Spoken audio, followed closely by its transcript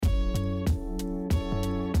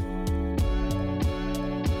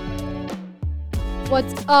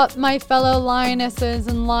What's up, my fellow lionesses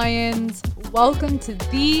and lions? Welcome to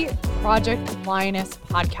the Project Lioness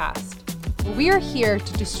podcast, where we are here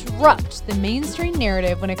to disrupt the mainstream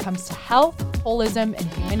narrative when it comes to health, holism, and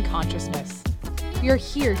human consciousness. We are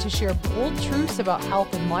here to share bold truths about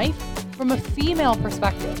health and life from a female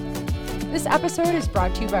perspective. This episode is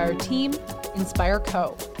brought to you by our team, Inspire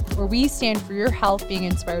Co., where we stand for your health being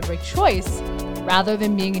inspired by choice rather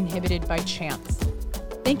than being inhibited by chance.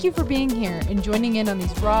 Thank you for being here and joining in on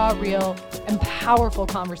these raw, real, and powerful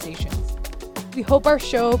conversations. We hope our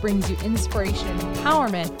show brings you inspiration and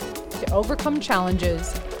empowerment to overcome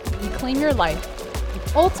challenges, reclaim your life,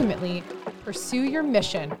 and ultimately pursue your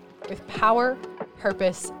mission with power,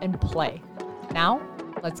 purpose, and play. Now,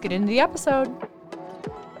 let's get into the episode.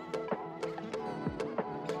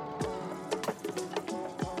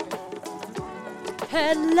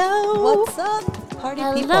 Hello. What's up, party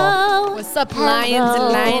Hello. people? What's up, lions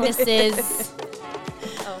and lionesses?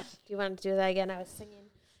 Oh, do you want to do that again? I was singing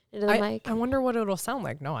into the mic. I wonder what it'll sound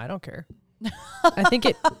like. No, I don't care. I think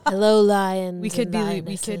it. Hello, lions. We could and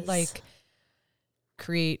we could lionesses.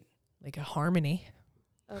 create like a harmony.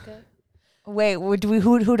 Okay. Wait,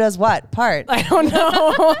 who does what part? I don't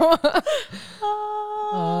know.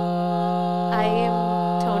 I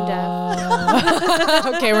am tone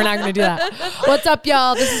deaf. Okay, we're not going to do that. What's up,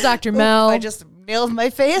 y'all? This is Dr. Mel. I just nailed my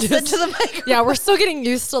face into the microphone. Yeah, we're still getting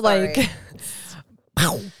used to like.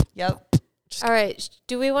 Yep. All right.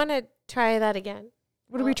 Do we want to try that again?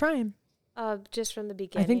 What are we trying? Just from the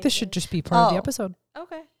beginning. I think this should just be part of the Oh. episode.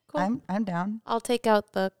 Okay. Cool. I'm down. I'll take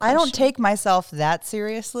out the. I don't question. take myself that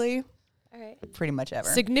seriously, All right. pretty much ever.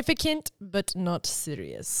 Significant, but not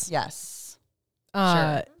serious. Yes.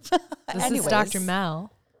 This Anyways. is Dr.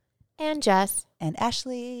 Mel. And Jess. And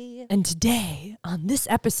Ashley. And today, on this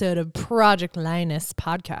episode of Project Lioness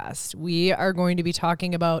podcast, we are going to be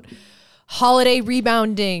talking about holiday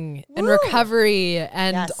rebounding and recovery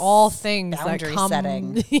and Yes. all things Boundary that come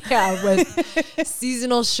setting. with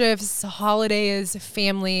seasonal shifts, holidays,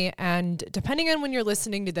 family, and depending on when you're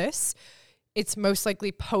listening to this, it's most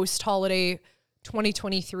likely post-holiday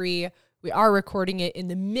 2023. We are recording it in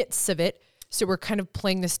the midst of it. So we're kind of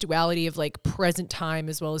playing this duality of like present time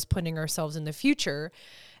as well as putting ourselves in the future.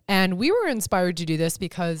 And we were inspired to do this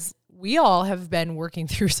because we all have been working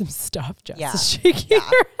through some stuff. Jess Yeah. is shaking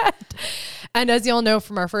her head. And as y'all know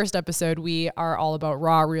from our first episode, we are all about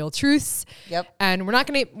raw, real truths. Yep. And we're not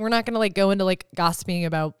gonna like go into like gossiping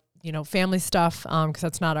about, you know, family stuff because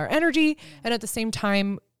that's not our energy. And at the same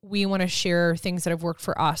time, we want to share things that have worked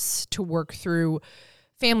for us to work through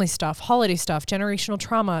family stuff, holiday stuff, generational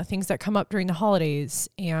trauma, things that come up during the holidays.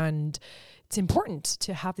 And it's important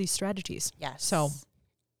to have these strategies. Yes. So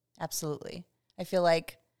Absolutely. I feel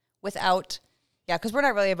like because we're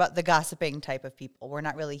not really about the gossiping type of people. We're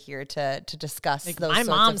not really here to discuss those my sorts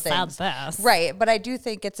mom of said things. this. Right. But I do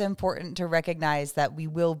think it's important to recognize that we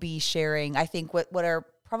will be sharing, I think, what are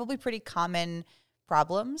probably pretty common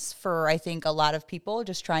problems for, I think, a lot of people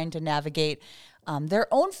just trying to navigate their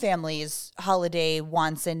own family's holiday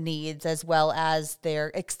wants and needs, as well as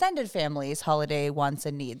their extended family's holiday wants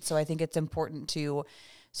and needs. So I think it's important to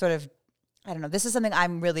sort of, I don't know, this is something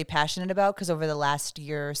I'm really passionate about because over the last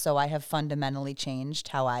year or so, I have fundamentally changed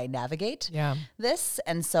how I navigate this.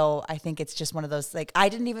 And so I think it's just one of those, like, I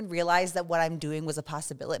didn't even realize that what I'm doing was a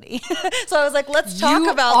possibility. So I was like, let's talk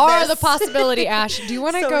about You are this. the possibility, Ash. Do you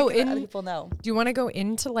want to So go we can let in? people know. Do you want to go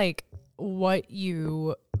into like what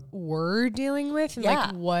you were dealing with and Yeah.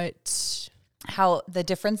 like what? How the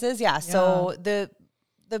difference is? Yeah. So the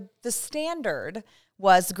standard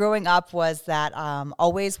was growing up was that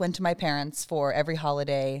always went to my parents for every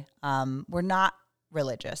holiday. We're not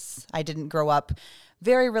religious. I didn't grow up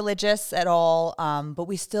very religious at all, but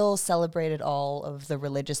we still celebrated all of the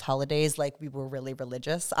religious holidays like we were really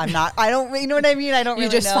religious. I don't, you know what I mean? I don't You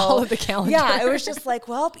really just know. followed the calendar. Yeah, it was just like,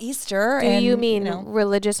 well, Easter. Do and, you mean know,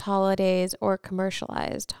 religious holidays or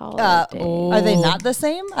commercialized holidays? are they not the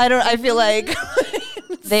same? I feel like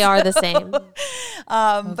They are the same.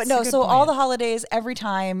 but no, a good so all point. the holidays, every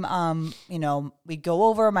time, we'd go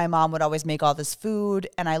over, my mom would always make all this food,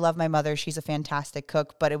 and I love my mother. She's a fantastic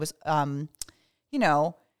cook, but it was,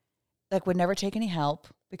 like would never take any help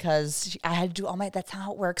because I had to do all that's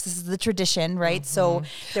how it works. This is the tradition, right? So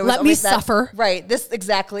there was Let me always that- suffer. Right. This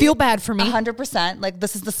exactly. Feel bad for me. 100%. Like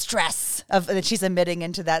this is the stress of that she's admitting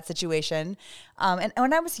into that situation. And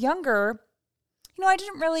when I was younger, I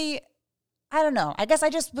didn't really, I don't know. I guess I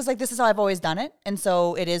just was like, this is how I've always done it. And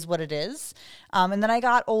so it is what it is. And then I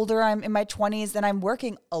got older. I'm in my 20s and I'm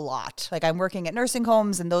working a lot. Like I'm working at nursing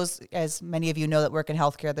homes, and those, as many of you know that work in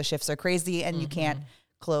healthcare, the shifts are crazy and you can't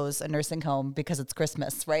close a nursing home because it's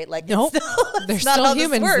Christmas, right? Like, Nope. There's still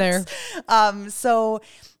humans there. So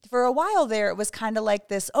for a while there, it was kind of like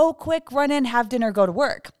this, oh, quick, run in, have dinner, go to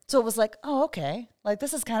work. So it was like, oh, okay. Like,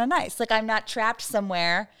 this is kind of nice. Like, I'm not trapped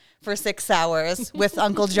somewhere for 6 hours with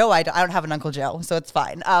Uncle Joe. I don't have an Uncle Joe, so it's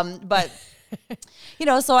fine. But,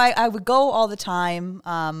 so I would go all the time.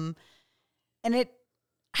 And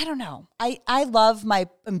I don't know. I love my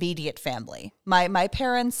immediate family. My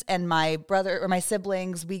parents and my brother or my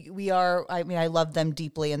siblings, I love them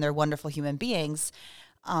deeply and they're wonderful human beings.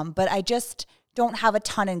 But I just don't have a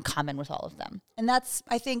ton in common with all of them. And that's,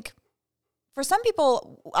 I think, for some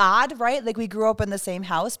people odd, right? Like we grew up in the same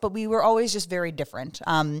house, but we were always just very different.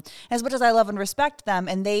 As much as I love and respect them,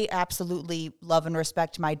 and they absolutely love and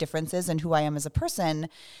respect my differences and who I am as a person,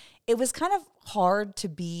 it was kind of hard to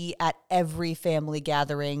be at every family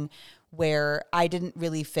gathering where I didn't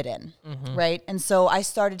really fit in, right? And so I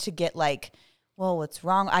started to get like, well, what's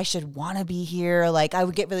wrong? I should want to be here. Like I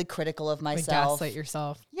would get really critical of myself. Gaslight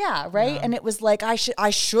yourself. Yeah, right? Yeah. And it was like, I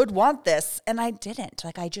should want this. And I didn't.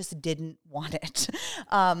 Like I just didn't want it.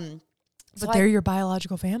 But they're your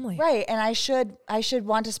biological family. Right. And I should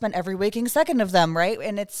want to spend every waking second of them, right?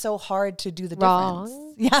 And it's so hard to do the difference.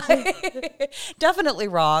 Yeah. Definitely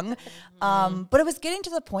wrong. But it was getting to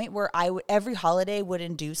the point where every holiday would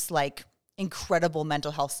induce like incredible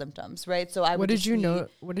mental health symptoms, right? So what did you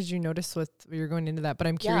notice with you're going into that? But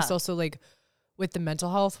I'm curious also like with the mental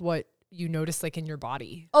health, what you notice like in your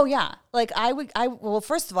body. Oh yeah. Like well,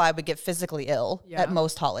 first of all, I would get physically ill at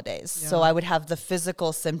most holidays. Yeah. So I would have the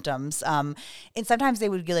physical symptoms. And sometimes they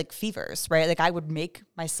would be like fevers, right? Like I would make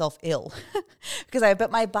myself ill because I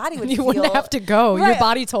bet my body would You wouldn't have to go. Right. Your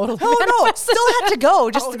body totally. Oh no, still had to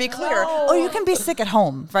go just to be clear. No. Oh, you can be sick at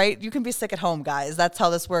home, right? You can be sick at home, guys. That's how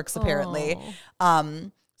this works apparently.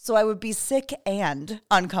 So I would be sick and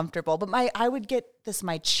uncomfortable, but I would get this,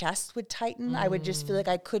 my chest would tighten. I would just feel like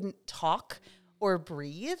I couldn't talk or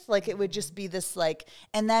breathe. Like it would just be this like,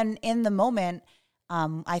 and then in the moment,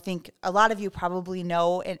 I think a lot of you probably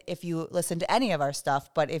know if you listen to any of our stuff,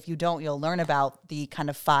 but if you don't, you'll learn about the kind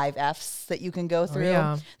of 5 Fs that you can go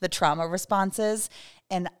through, the trauma responses.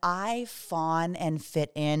 And I fawn and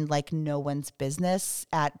fit in like no one's business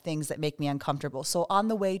at things that make me uncomfortable. So on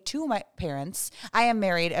the way to my parents, I am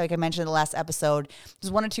married, like I mentioned in the last episode,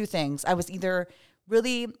 there's one of two things. I was either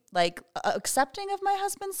really like accepting of my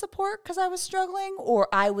husband's support because I was struggling, or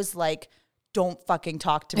I was like, don't fucking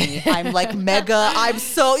talk to me. I'm like I'm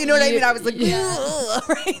so, you know what I mean? I was like,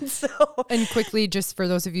 right? So. And quickly, just for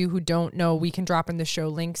those of you who don't know, we can drop in the show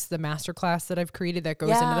links, the masterclass that I've created that goes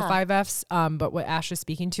into the 5 Fs. But what Ash is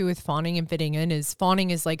speaking to with fawning and fitting in is fawning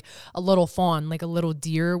is like a little fawn, like a little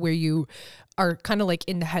deer where you are kind of like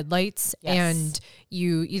in the headlights and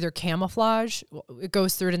you either camouflage. It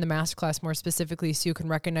goes through it in the masterclass more specifically so you can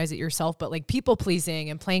recognize it yourself, but like people pleasing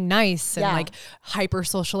and playing nice and like hyper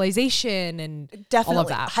socialization and definitely all of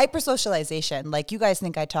that. Hyper socialization. Like you guys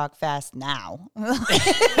think I talk fast now.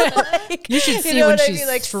 Like, you should see when she's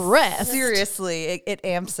like stressed. Seriously, it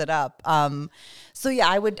amps it up. So yeah,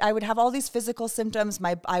 I would have all these physical symptoms.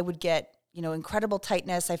 I would get incredible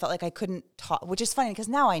tightness. I felt like I couldn't talk, which is funny because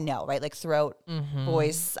now I know, right? Like throat,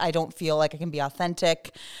 voice, I don't feel like I can be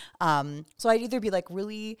authentic. So I'd either be like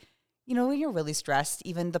really, when you're really stressed,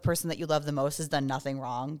 even the person that you love the most has done nothing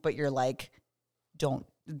wrong, but you're like, don't.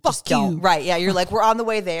 Right. Yeah. You're like, we're on the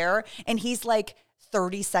way there. And he's like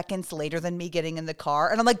 30 seconds later than me getting in the car.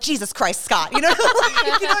 And I'm like, Jesus Christ, Scott, you know what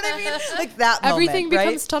I mean? Like that everything moment,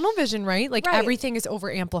 becomes tunnel vision, right? Like everything is over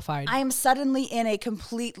amplified. I am suddenly in a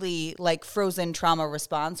completely like frozen trauma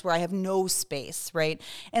response where I have no space. Right.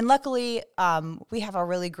 And luckily, we have a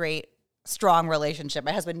really great, strong relationship.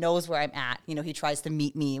 My husband knows where I'm at. He tries to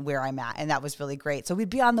meet me where I'm at. And that was really great. So we'd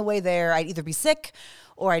be on the way there. I'd either be sick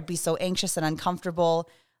or I'd be so anxious and uncomfortable.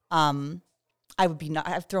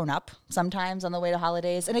 I've thrown up sometimes on the way to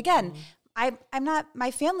holidays. And again, I'm not,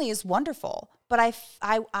 my family is wonderful, but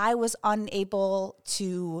I was unable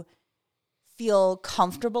to feel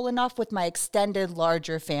comfortable enough with my extended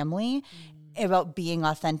larger family about being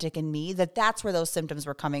authentic in me, that's where those symptoms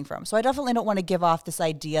were coming from. So I definitely don't want to give off this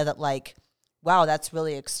idea that like, wow, that's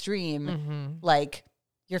really extreme. Like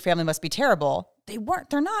your family must be terrible. They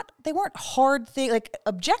weren't hard things. Like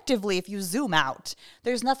objectively, if you zoom out,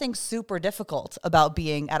 there's nothing super difficult about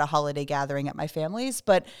being at a holiday gathering at my family's,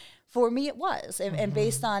 but for me it was. And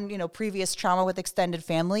based on, previous trauma with extended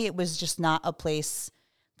family, it was just not a place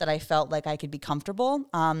that I felt like I could be comfortable.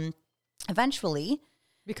 Eventually,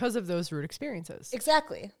 Because of those root experiences.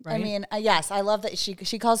 Exactly. Right? I mean, yes, I love that she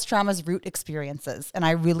calls traumas root experiences, and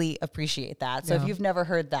I really appreciate that. So if you've never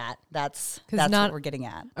heard that, that's what we're getting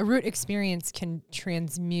at. A root experience can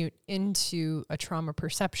transmute into a trauma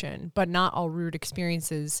perception, but not all root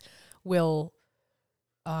experiences will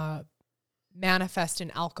manifest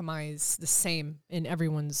and alchemize the same in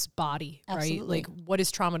everyone's body, Absolutely. right? Like what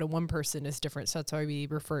is trauma to one person is different. So that's why we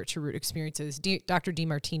refer to root experiences. Dr.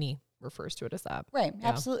 DeMartini refers to it as that. Right. Yeah.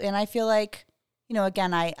 Absolutely. And I feel like,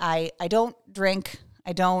 again, I don't drink,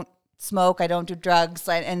 I don't smoke, I don't do drugs.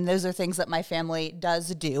 And those are things that my family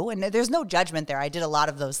does do. And there's no judgment there. I did a lot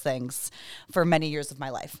of those things for many years of my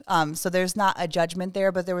life. So there's not a judgment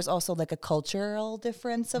there, but there was also like a cultural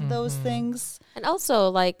difference of those things. And also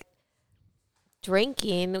like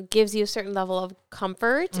drinking gives you a certain level of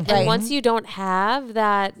comfort. Right. And once you don't have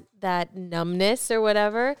that numbness or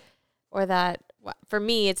whatever, or that, for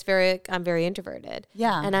me, I'm very introverted.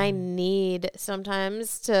 Yeah. And I need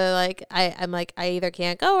sometimes to like, I'm like, I either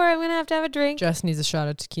can't go or I'm going to have a drink. Jess needs a shot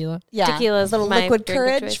of tequila. Yeah. Tequila is a little my liquid drink of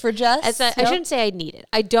courage choice. for Jess. I shouldn't say I need it.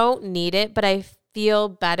 I don't need it, but I feel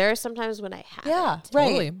better sometimes when I have it. Right.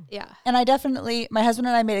 Totally. Yeah. And my husband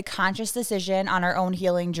and I made a conscious decision on our own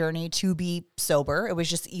healing journey to be sober. It was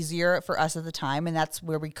just easier for us at the time, and that's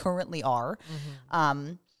where we currently are.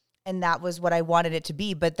 And that was what I wanted it to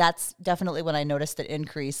be. But that's definitely when I noticed an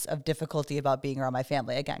increase of difficulty about being around my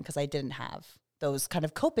family again, because I didn't have those kind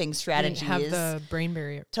of coping strategies. Didn't have the brain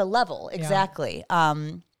barrier to level. Exactly.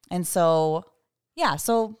 And so,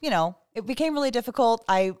 it became really difficult.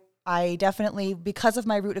 I definitely, because of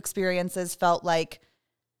my root experiences, felt like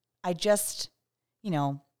I just,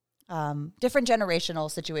 different generational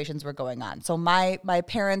situations were going on. So my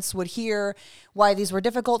parents would hear why these were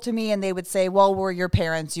difficult to me, and they would say, well, we're your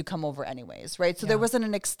parents, you come over anyways, right? So there wasn't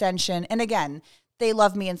an extension. And again, they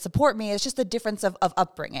love me and support me. It's just a difference of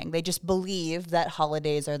upbringing. They just believe that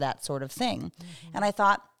holidays are that sort of thing. And I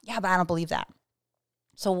thought, yeah, but I don't believe that.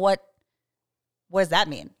 So what does that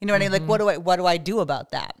mean? You know what I mean? Like, what do I do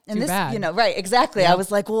about that? And Too bad. Right, exactly. Yep. I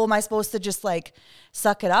was like, well, am I supposed to just like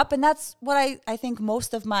suck it up? And that's what I think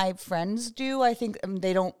most of my friends do. I think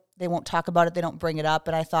they won't talk about it. They don't bring it up.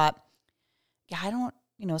 And I thought, yeah, I don't,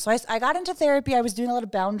 so I got into therapy. I was doing a lot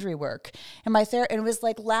of boundary work, and and it was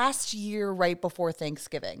like last year, right before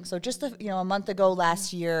Thanksgiving. So just a month ago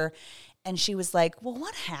last year. And she was like, well,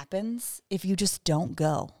 what happens if you just don't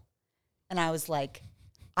go? And I was like,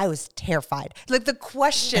 I was terrified. Like the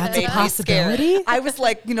question That's made a possibility? me scared. I was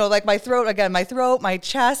like, like my throat, my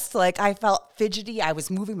chest, like I felt fidgety. I was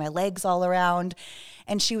moving my legs all around.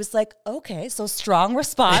 And she was like, okay, so strong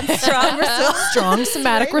response, strong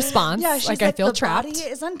somatic response. Yeah, she's like I feel the trapped. body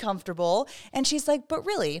is uncomfortable. And she's like, but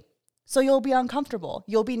really? So you'll be uncomfortable.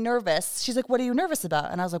 You'll be nervous. She's like, what are you nervous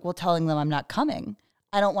about? And I was like, well, telling them I'm not coming.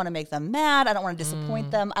 I don't want to make them mad. I don't want to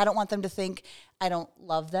disappoint them. I don't want them to think I don't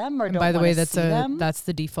love them or don't want to see them. By the way, that's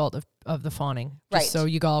the default of the fawning. Just Right. so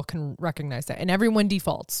you all can recognize that. And everyone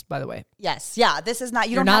defaults, by the way. Yes. Yeah. This is not,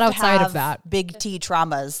 You're don't not have outside to have of that. big T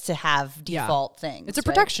traumas to have default things. It's a right?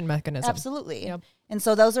 protection mechanism. Absolutely. Yep. And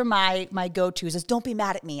so those are my go-tos is don't be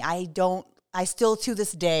mad at me. I still to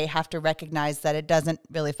this day have to recognize that it doesn't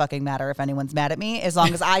really fucking matter if anyone's mad at me as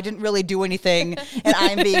long as I didn't really do anything and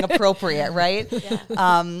I'm being appropriate, right? Yeah.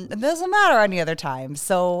 It doesn't matter any other time.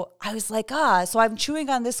 So I was like, so I'm chewing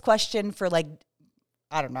on this question for like,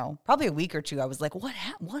 I don't know, probably a week or two. I was like, what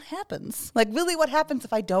happens? Like really what happens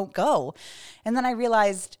if I don't go? And then I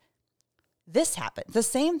realized this happened. The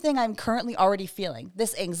same thing I'm currently already feeling.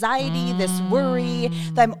 This anxiety, this worry,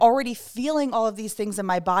 that I'm already feeling all of these things in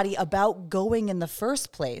my body about going in the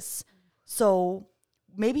first place. So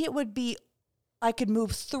maybe it would be, I could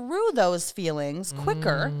move through those feelings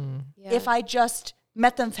quicker if I just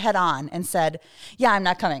met them head on and said, yeah, I'm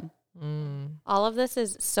not coming. All of this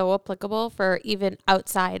is so applicable for even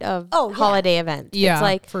outside of holiday events. Yeah, it's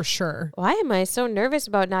like, for sure. why am I so nervous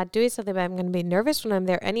about not doing something, but I'm going to be nervous when I'm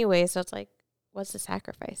there anyway? So it's like, what's the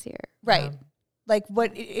sacrifice here? Right. Yeah. Like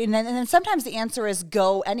what, and then sometimes the answer is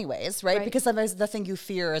go anyways, right? Because sometimes the thing you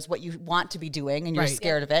fear is what you want to be doing and you're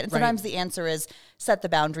scared of it. And sometimes the answer is set the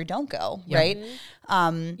boundary, don't go, right?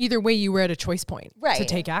 Either way, you were at a choice point to Right.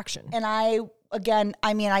 take action. And I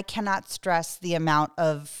cannot stress the amount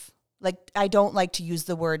of, like, I don't like to use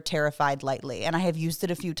the word terrified lightly, and I have used it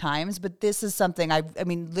a few times, but this is something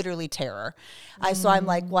literally terror. So I'm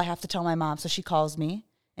like, well, I have to tell my mom. So she calls me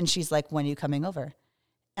and she's like, when are you coming over?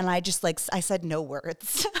 And I just I said no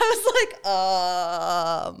words. I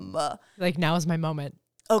was like, now is my moment.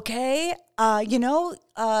 okay. Scott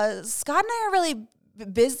and I are really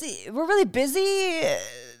busy. We're really busy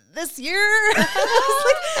this year.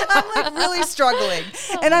 I'm like really struggling.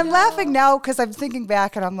 And I'm laughing now because I'm thinking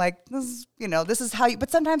back and I'm like, this is how you,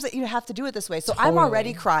 but sometimes you have to do it this way. So I'm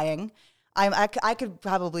already crying. I could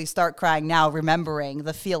probably start crying now, remembering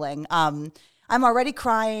the feeling. I'm already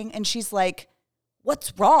crying and she's like,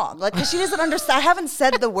 what's wrong? Like, because she doesn't understand. I haven't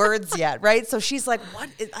said the words yet, right? So she's like, what?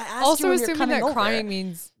 I asked also you when assuming you're coming that over. crying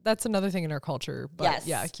means that's another thing in our culture. But yes.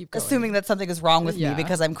 yeah, keep going. Assuming that something is wrong with me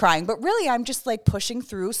because I'm crying. But really, I'm just like pushing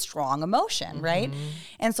through strong emotion, right?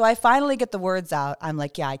 And so I finally get the words out. I'm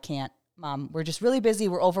like, yeah, I can't. Mom, we're just really busy.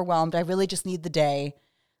 We're overwhelmed. I really just need the day.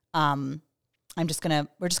 We're just gonna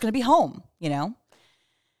be home, And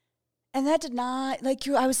that did not, like,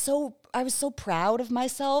 I was so proud of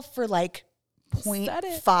myself for like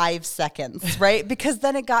 0.5 seconds, right? Because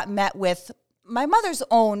then it got met with my mother's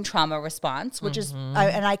own trauma response, which is,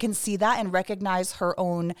 and I can see that and recognize her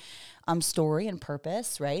own story and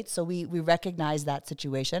purpose, right? So we recognize that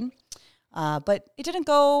situation. But it didn't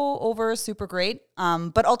go over super great.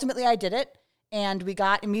 But ultimately I did it. And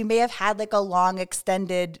we may have had like a long,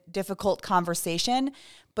 extended, difficult conversation,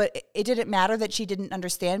 but it didn't matter that she didn't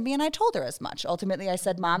understand me. And I told her as much. Ultimately, I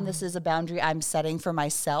said, Mom, this is a boundary I'm setting for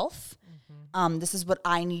myself. This is what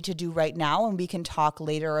I need to do right now. And we can talk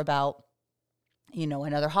later about,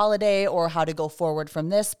 another holiday or how to go forward from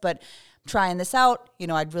this. But trying this out,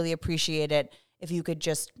 I'd really appreciate it if you could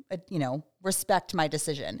just, respect my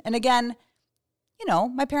decision. And again,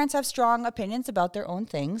 my parents have strong opinions about their own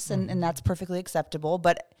things, and that's perfectly acceptable.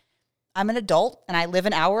 But I'm an adult, and I live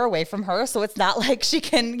an hour away from her, so it's not like she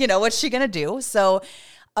can, what's she going to do? So,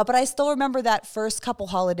 but I still remember that first couple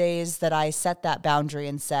holidays that I set that boundary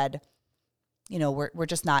and said, we're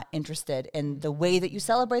just not interested in the way that you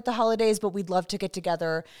celebrate the holidays, but we'd love to get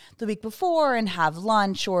together the week before and have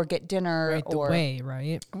lunch or get dinner. Right, the way,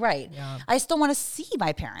 right? Right. Yeah. I still want to see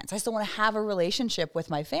my parents. I still want to have a relationship with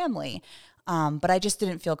my family. But I just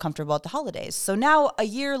didn't feel comfortable at the holidays. So now a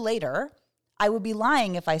year later, I would be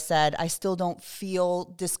lying if I said I still don't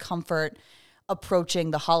feel discomfort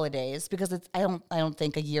approaching the holidays because I don't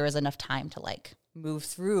think a year is enough time to like move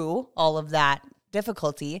through all of that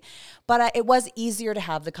difficulty. But it was easier to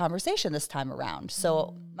have the conversation this time around.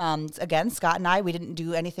 So again, Scott and I, we didn't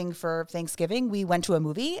do anything for Thanksgiving. We went to a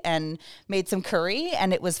movie and made some curry,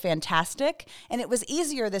 and it was fantastic. And it was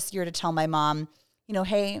easier this year to tell my mom,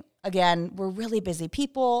 hey, again, we're really busy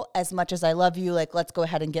people. As much as I love you, like, let's go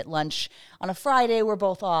ahead and get lunch on a Friday. We're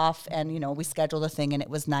both off. And, we scheduled a thing and it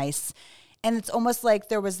was nice. And it's almost like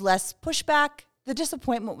there was less pushback. The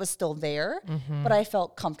disappointment was still there, but I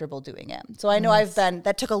felt comfortable doing it. So I know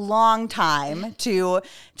that took a long time to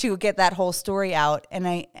get that whole story out. And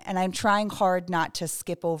I'm trying hard not to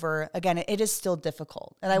skip over. Again, it is still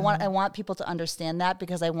difficult. And I want people to understand that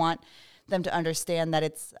because I want them to understand that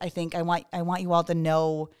I want you all to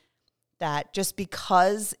know that just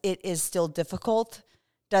because it is still difficult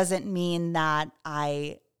doesn't mean that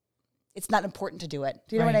it's not important to do it.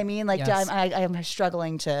 Do you know what I mean? Like, yes. I'm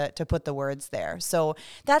struggling to put the words there. So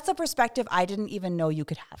that's a perspective I didn't even know you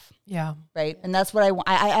could have. Yeah. Right. And that's what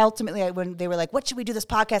I ultimately, when they were like, what should we do this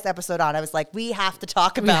podcast episode on? I was like, we have to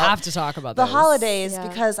talk about the holidays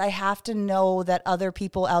because I have to know that other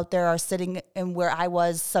people out there are sitting in where I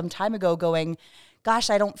was some time ago going, gosh,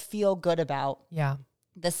 I don't feel good about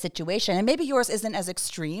the situation. And maybe yours isn't as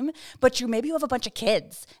extreme, but maybe you have a bunch of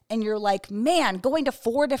kids and you're like, man, going to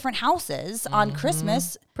 4 different houses on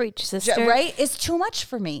Christmas, preach, sister, right, is too much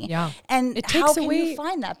for me. Yeah. And how can you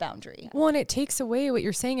find that boundary? Well, and it takes away what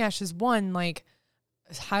you're saying, Ash, is one, like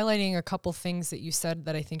highlighting a couple things that you said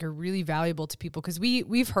that I think are really valuable to people. Cause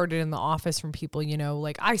we've heard it in the office from people,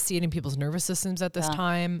 like I see it in people's nervous systems at this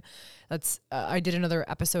time. That's, I did another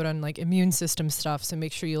episode on like immune system stuff. So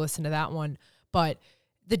make sure you listen to that one. But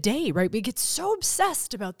the day, right? We get so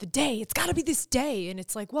obsessed about the day. It's got to be this day. And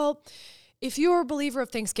it's like, well, if you're a believer of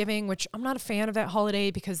Thanksgiving, which I'm not a fan of that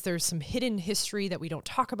holiday because there's some hidden history that we don't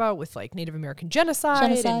talk about with like Native American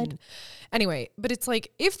genocide. And anyway, but it's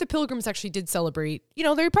like, if the Pilgrims actually did celebrate,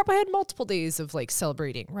 they probably had multiple days of like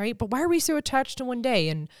celebrating, right? But why are we so attached to one day?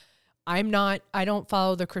 And I don't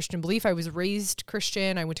follow the Christian belief. I was raised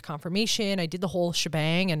Christian. I went to confirmation. I did the whole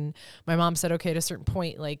shebang. And my mom said, okay, at a certain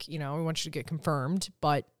point, like, we want you to get confirmed,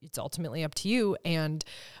 but it's ultimately up to you. And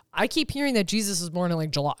I keep hearing that Jesus was born in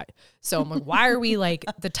like July. So I'm like, why are we like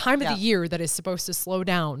the time of the year that is supposed to slow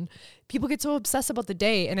down? People get so obsessed about the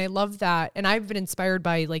day. And I love that. And I've been inspired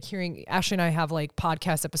by like hearing, Ashley and I have like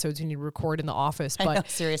podcast episodes we need to record in the office, but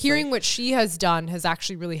hearing what she has done has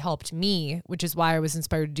actually really helped me, which is why I was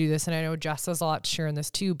inspired to do this. And I know Jess has a lot to share in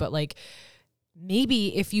this too, but like,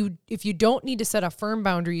 maybe if you don't need to set a firm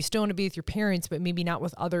boundary, you still want to be with your parents, but maybe not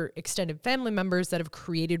with other extended family members that have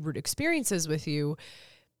created root experiences with you,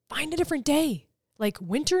 find a different day. Like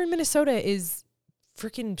winter in Minnesota is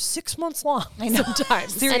freaking 6 months long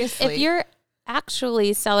sometimes. Seriously. And if you're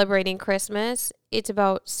actually celebrating Christmas, it's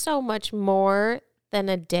about so much more than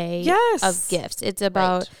a day of gifts. It's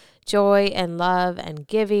about joy and love and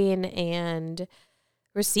giving and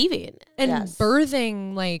receiving. And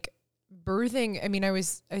birthing. I mean,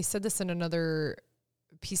 I said this in another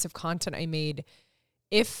piece of content I made.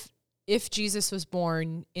 If Jesus was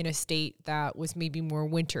born in a state that was maybe more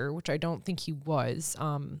winter, which I don't think he was,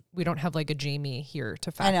 we don't have like a Jamie here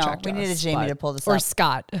to fact check. We need a Jamie to pull this up. Or up.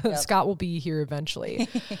 Scott. Yep. Scott will be here eventually.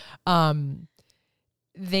 When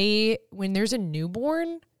there's a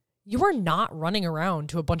newborn, you are not running around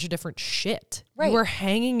to a bunch of different shit. Right. You are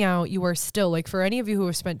hanging out. You are still, like, for any of you who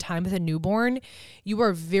have spent time with a newborn, you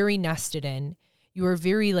are very nested in. You are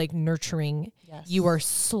very like nurturing. Yes. You are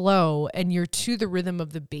slow and you're to the rhythm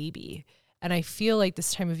of the baby. And I feel like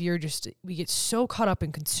this time of year, we get so caught up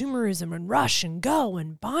in consumerism and rush and go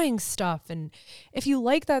and buying stuff. And if you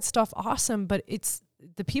like that stuff, awesome. But it's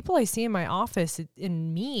the people I see in my office,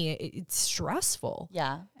 it's stressful.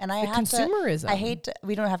 Yeah. And consumerism.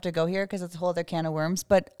 We don't have to go here because it's a whole other can of worms,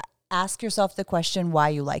 but ask yourself the question why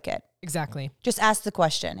you like it. Exactly. Just ask the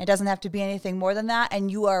question. It doesn't have to be anything more than that. And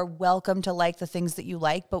you are welcome to like the things that you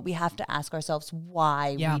like, but we have to ask ourselves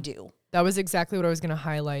why we do. That was exactly what I was going to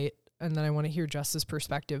highlight. And then I want to hear Jess's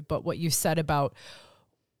perspective. But what you said about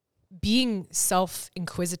being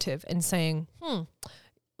self-inquisitive and saying,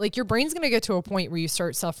 like your brain's going to get to a point where you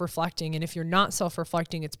start self-reflecting. And if you're not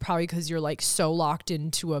self-reflecting, it's probably because you're like so locked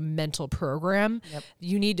into a mental program. Yep.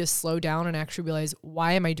 You need to slow down and actually realize,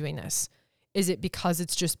 why am I doing this? Is it because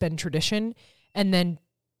it's just been tradition? And then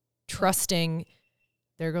trusting,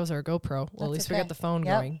 there goes our GoPro. Well, at least we got the phone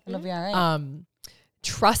going. It'll be all right.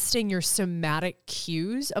 Trusting your somatic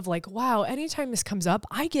cues of like, wow, anytime this comes up,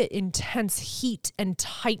 I get intense heat and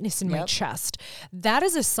tightness in my chest. That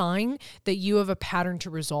is a sign that you have a pattern to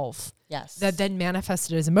resolve. Yes. That then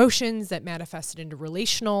manifested as emotions, that manifested into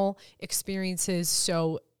relational experiences.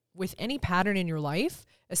 So with any pattern in your life,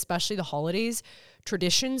 especially the holidays,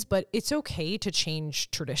 traditions, but it's okay to change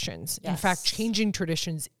traditions. Yes. In fact, changing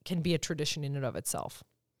traditions can be a tradition in and of itself.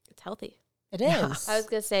 It's healthy. It is. I was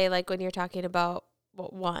going to say, like, when you're talking about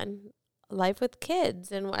life with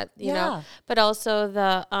kids and what, you know, but also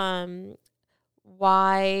the,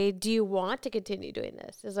 why do you want to continue doing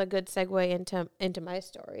this is a good segue into my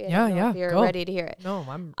story. If you're ready to hear it. No,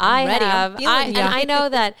 I'm ready. And I know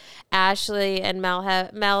that Ashley and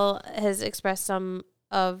Mel has expressed some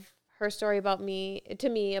of her story about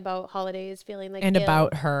about holidays, feeling like and ill.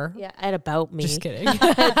 About her. Yeah. And about me. Just kidding.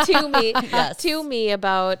 to me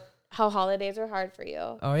about how holidays are hard for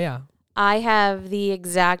you. Oh yeah. I have the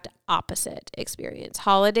exact opposite experience.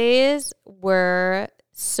 Holidays were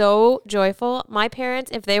so joyful. My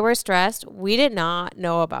parents, if they were stressed, we did not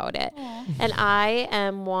know about it. Aww. And I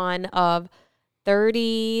am one of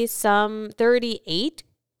 38,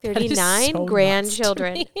 39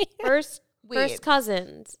 grandchildren. First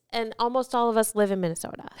cousins. And almost all of us live in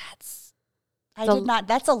Minnesota.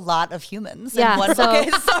 That's a lot of humans. Yeah. In one, so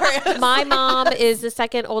sorry. My mom is the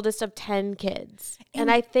second oldest of 10 kids. And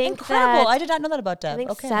I think incredible. I did not know that about Deb. I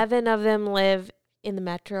think 7 of them live in the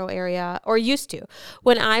metro area, or used to.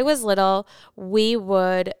 When I was little, we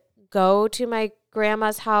would go to my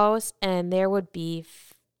grandma's house and there would be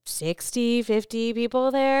 60, 50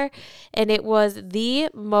 people there. And it was the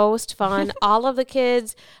most fun. All of the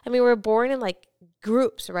kids, I mean, we were born in like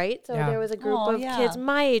groups, right? So there was a group of kids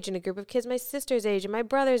my age and a group of kids my sister's age and my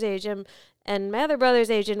brother's age and my other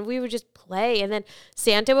brother's age, and we would just play. And then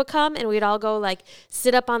Santa would come and we'd all go like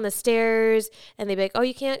sit up on the stairs and they'd be like, oh,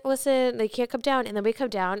 you can't listen, they can't come down. And then we come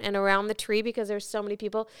down and around the tree, because there's so many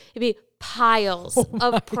people, it'd be piles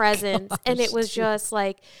of presents. Gosh, and it was just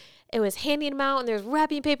like, it was handing them out and there's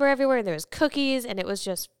wrapping paper everywhere and there was cookies and it was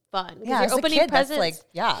just fun. Yeah, you're opening presents.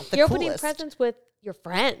 You're opening presents with your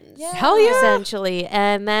friends. Yeah. Hell yeah. Essentially.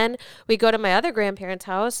 And then we go to my other grandparents'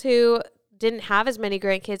 house who didn't have as many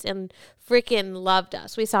grandkids and freaking loved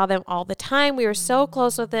us. We saw them all the time. We were so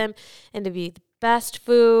close with them, and to be the best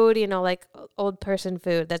food, you know, like old person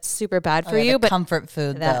food that's super bad for you, but comfort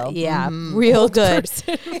food though. Yeah, real old good.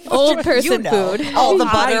 Old person food. All the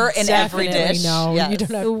butter in every dish. No, yes. You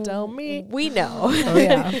don't have to tell me. We know. Oh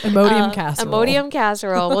yeah, Imodium casserole. Imodium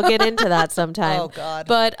casserole. We'll get into that sometime. Oh God.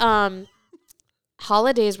 But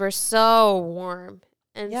holidays were so warm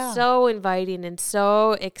and so inviting and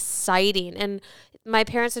so exciting. And my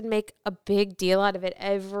parents would make a big deal out of it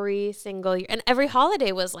every single year. And every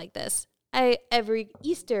holiday was like this. every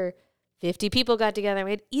Easter, 50 people got together.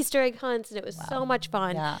 We had Easter egg hunts, and it was so much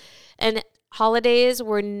fun. Yeah. And holidays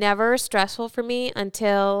were never stressful for me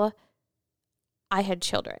until I had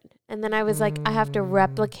children. And then I was like, I have to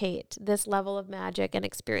replicate this level of magic and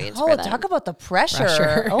experience for them. Talk about the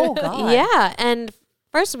pressure. Oh, God. Yeah. And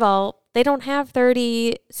first of all, they don't have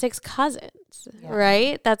 36 cousins,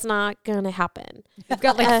 right? That's not going to happen. You've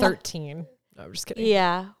got like 13. No, I'm just kidding.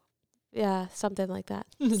 Yeah. Yeah, something like that.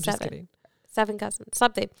 Just kidding. 7 cousins,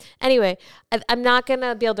 something. Anyway, I'm not going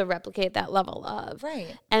to be able to replicate that level of.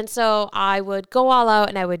 Right. And so I would go all out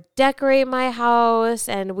and I would decorate my house,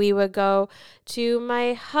 and we would go to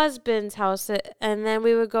my husband's house, and then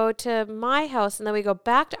we would go to my house, and then we go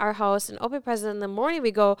back to our house and open presents. In the morning,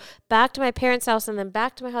 we go back to my parents' house and then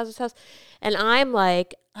back to my husband's house. And I'm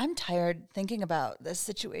like, I'm tired thinking about this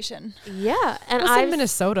situation. yeah. And Plus in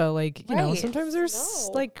Minnesota, like, you know, Right. sometimes there's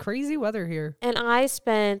like crazy weather here. And I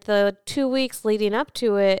spent the 2 weeks leading up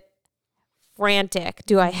to it frantic.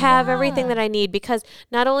 Do I have everything that I need? Because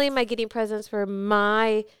not only am I getting presents for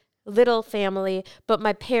my little family, but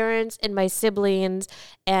my parents and my siblings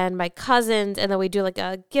and my cousins. And then we do like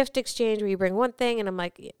a gift exchange where you bring one thing, and I'm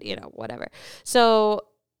like, you know, whatever. So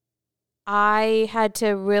I had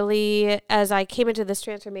to really, as I came into this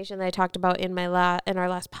transformation that I talked about in our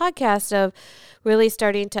last podcast, of really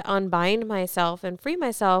starting to unbind myself and free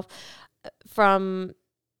myself from,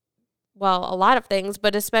 well, a lot of things,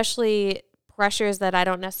 but especially pressures that I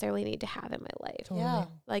don't necessarily need to have in my life. Yeah.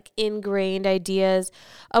 Like ingrained ideas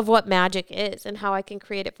of what magic is and how I can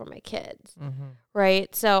create it for my kids. Mm-hmm.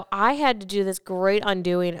 Right. So I had to do this great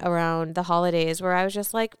undoing around the holidays where I was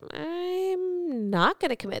just like, I'm not going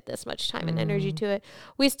to commit this much time and energy to it.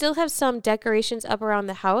 We still have some decorations up around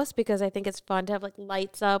the house because I think it's fun to have like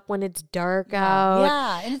lights up when it's dark out.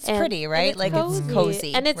 Yeah. And it's pretty, right? It's like cozy. it's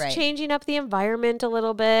cozy. And it's right. changing up the environment a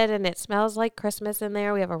little bit, and it smells like Christmas in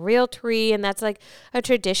there. We have a real tree, and that's like a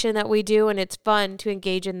tradition that we do, and it's fun to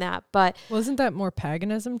engage in that. But wasn't that more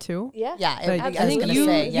paganism too? yeah. Yeah. Like, I was I think gonna you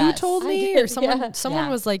say, you yes. told I me, did, or someone yeah.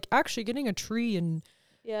 was like, actually getting a tree. And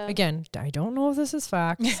Yeah. again, I don't know if this is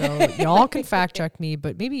fact, so y'all can fact check me,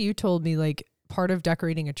 but maybe you told me like part of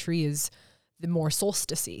decorating a tree is the more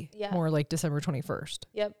solstice-y, more like December 21st.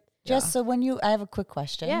 Yep. Just so I have a quick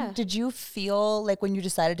question. Yeah. Did you feel like when you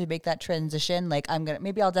decided to make that transition, like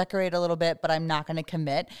maybe I'll decorate a little bit, but I'm not going to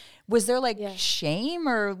commit. Was there like shame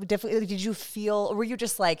or did you feel, or were you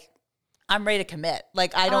just like, I'm ready to commit?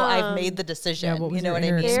 Like I've made the decision. Yeah, what was you know your what I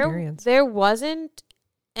inner mean? experience? There wasn't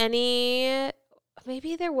any,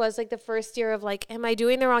 maybe there was like the first year of like, am I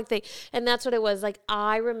doing the wrong thing? And that's what it was. Like,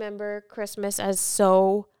 I remember Christmas as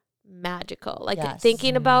so magical, like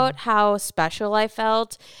thinking about how special I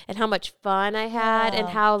felt and how much fun I had and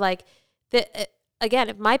how like again,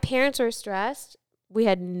 if my parents were stressed, we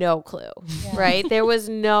had no clue, right? There was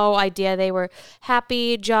no idea. They were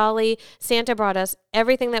happy, jolly. Santa brought us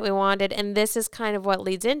everything that we wanted. And this is kind of what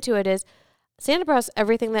leads into it is Santa brought us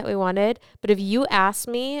everything that we wanted. But if you asked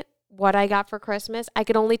me what I got for Christmas, I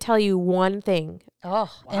could only tell you one thing. Oh,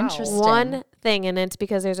 interesting. One thing. And it's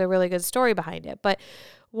because there's a really good story behind it. But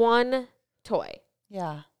one toy.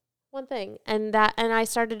 Yeah. One thing. And I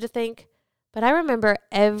started to think, but I remember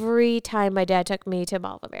every time my dad took me to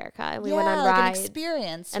Mall of America and we went on like rides. an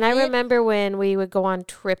experience. And I remember when we would go on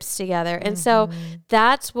trips together. And so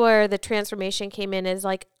that's where the transformation came in, is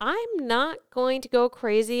like, I'm not going to go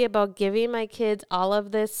crazy about giving my kids all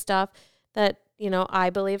of this stuff that, you know, I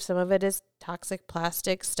believe some of it is toxic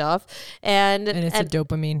plastic stuff. And it's a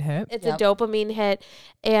dopamine hit. It's a dopamine hit.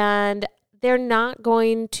 And they're not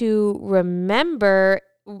going to remember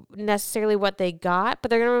necessarily what they got, but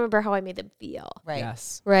they're going to remember how I made them feel. Right.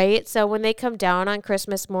 Yes. Right. So when they come down on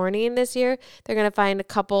Christmas morning this year, they're going to find a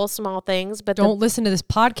couple small things, but don't listen to this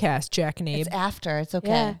podcast, Jack and Abe. It's after. It's okay.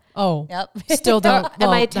 Yeah. Oh, Yep. still don't. Am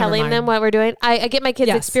I telling them what we're doing? I get my kids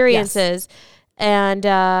Yes, experiences. And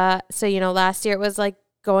so, you know, last year it was like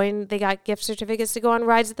they got gift certificates to go on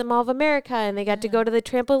rides at the Mall of America, and they got to go to the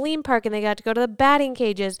trampoline park, and they got to go to the batting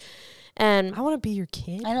cages. And I want to be your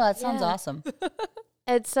kid. I know, that sounds awesome.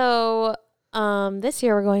 And so this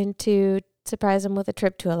year we're going to surprise them with a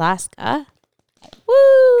trip to Alaska.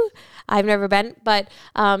 Woo! I've never been, but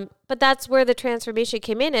that's where the transformation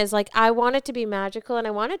came in, is like, I want it to be magical and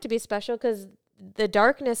I want it to be special because the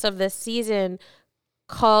darkness of this season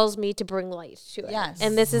calls me to bring light to it. Yes.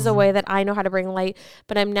 And this is a way that I know how to bring light,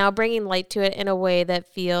 but I'm now bringing light to it in a way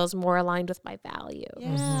that feels more aligned with my values.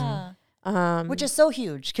 Yeah. Which is so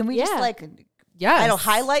huge. Can we just Yes. I don't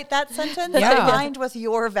highlight that sentence, Yeah. aligned with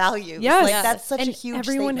your values. Yes. Like that's such and a huge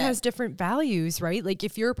everyone statement. has different values, right? Like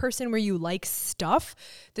if you're a person where you like stuff,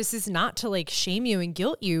 this is not to like shame you and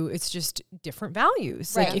guilt you. It's just different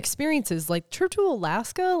values, Right. like experiences, like trip to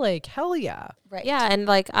Alaska, like hell yeah. Right. Yeah. And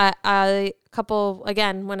like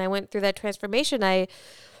again, when I went through that transformation, I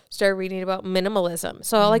started reading about minimalism.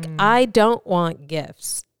 So like I don't want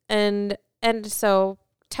gifts. And so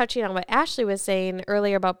touching on what Ashley was saying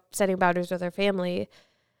earlier about setting boundaries with her family,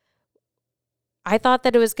 I thought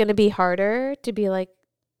that it was going to be harder to be like,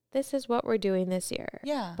 this is what we're doing this year.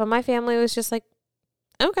 Yeah. But my family was just like,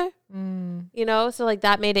 okay. You know, so like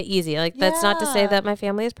that made it easy. Like that's not to say Yeah. that my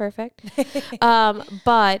family is perfect.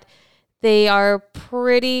 But they are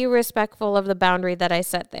pretty respectful of the boundary that I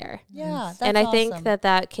set there. Yeah. That's And I think awesome.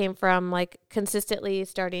 that came from like consistently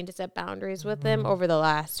starting to set boundaries with them over the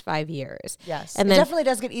last 5 years. Yes. And it then, definitely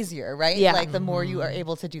does get easier, right? Yeah. Like the more you are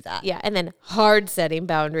able to do that. yeah. And then hard setting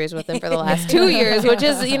boundaries with them for the last 2 years, which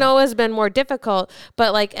is, has been more difficult.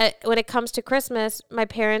 But like when it comes to Christmas, my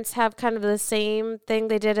parents have kind of the same thing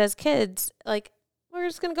they did as kids. Like, we're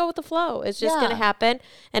just going to go with the flow. It's just going to happen.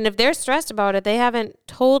 And if they're stressed about it, they haven't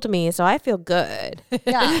told me. So I feel good.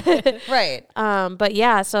 Yeah. Right. But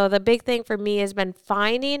yeah, so the big thing for me has been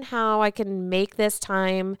finding how I can make this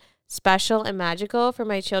time special and magical for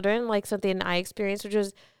my children, like something I experienced, which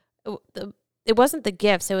was, it wasn't the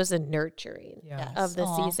gifts, it was the nurturing Yeah. of the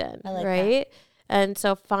Aw, season, I like right? And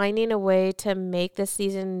so finding a way to make the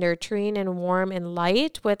season nurturing and warm and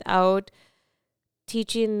light without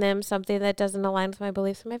teaching them something that doesn't align with my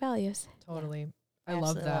beliefs and my values. Totally. I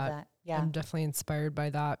Absolutely love that. Yeah. I'm definitely inspired by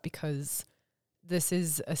that because this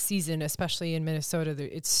is a season, especially in Minnesota,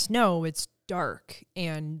 it's snow, it's dark,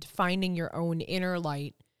 and finding your own inner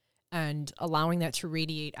light and allowing that to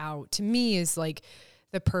radiate out to me is like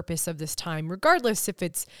the purpose of this time, regardless if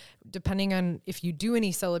it's depending on if you do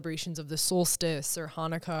any celebrations of the solstice or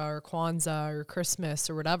Hanukkah or Kwanzaa or Christmas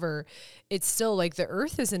or whatever, it's still like the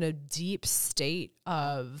earth is in a deep state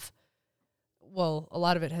of, well, a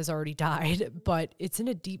lot of it has already died, but it's in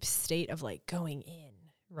a deep state of like going in,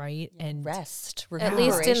 right? And rest. At least in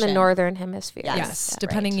the recuperation. northern hemisphere. Yes.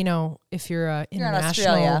 depending, if you're You're in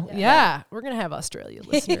international. Australia. We're going to have Australia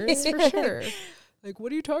listeners for sure. Like,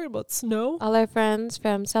 what are you talking about? Snow? All our friends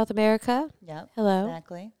from South America. Yep. Hello.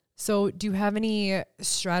 Exactly. So do you have any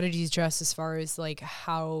strategies, Jess, as far as like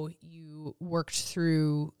how you worked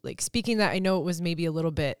through like speaking that? I know it was maybe a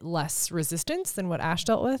little bit less resistance than what Ash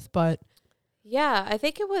dealt with, but Yeah, I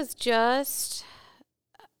think it was just,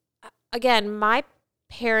 again, my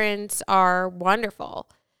parents are wonderful.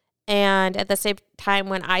 And at the same time,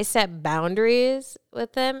 when I set boundaries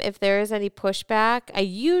with them, if there is any pushback, I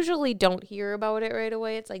usually don't hear about it right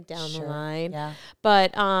away. It's like down the line. Yeah.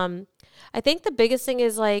 But I think the biggest thing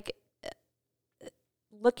is like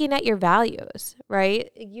looking at your values,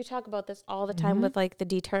 right? You talk about this all the time with like the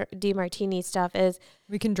DeMartini stuff is.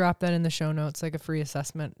 we can drop that in the show notes, like a free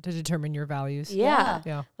assessment to determine your values.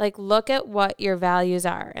 Yeah. Like look at what your values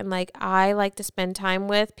are. And like I like to spend time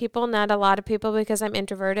with people, not a lot of people because I'm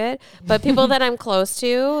introverted, but people that I'm close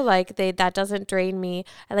to, like that doesn't drain me.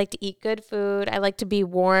 I like to eat good food. I like to be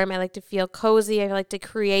warm. I like to feel cozy. I like to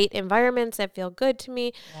create environments that feel good to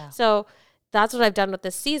me. Yeah. So that's what I've done with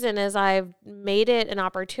this season is I've made it an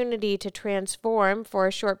opportunity to transform for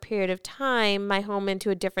a short period of time my home into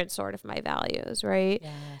a different sort of my values, right?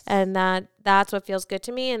 Yes. And that's what feels good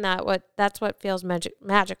to me, and that's what feels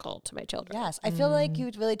magical to my children. Yes. I feel like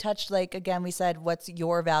you really touched, like, again, we said, what's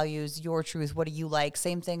your values, your truth? What do you like?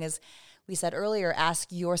 Same thing as we said earlier, ask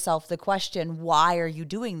yourself the question, why are you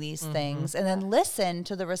doing these things? And then listen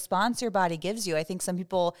to the response your body gives you. I think some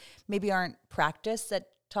people maybe aren't practiced at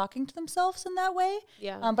talking to themselves in that way.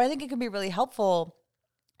 Yeah. But I think it can be really helpful,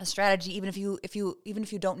 a strategy, even if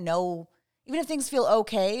you don't know, even if things feel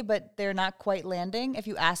okay, but they're not quite landing, if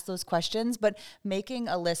you ask those questions, but making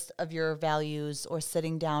a list of your values or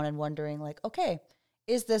sitting down and wondering like, okay,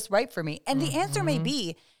 is this right for me? And the answer may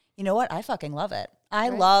be, you know what? I fucking love it. I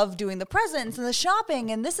love doing the presents and the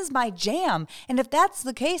shopping, and this is my jam. And if that's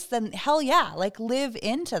the case, then hell yeah, like live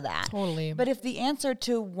into that. Totally. But if the answer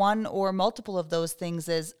to one or multiple of those things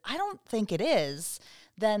is, I don't think it is,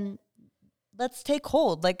 then let's take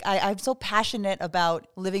hold. Like I'm so passionate about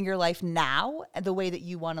living your life now and the way that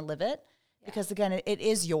you want to live it. Because again, it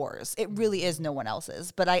is yours. It really is no one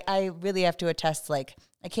else's. But I really have to attest, like,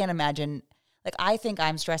 I can't imagine. Like, I think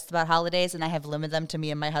I'm stressed about holidays and I have limited them to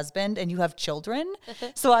me and my husband, and you have children.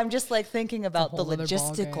 So I'm just like thinking about the whole other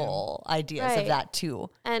logistical ideas of that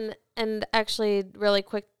too. And actually really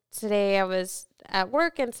quick today I was at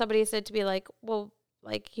work and somebody said to me like, well,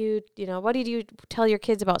 like you know, what did you tell your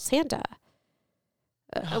kids about Santa?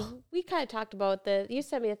 We kind of talked about you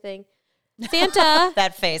sent me a thing. Santa.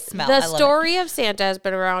 That face smell. The story of Santa has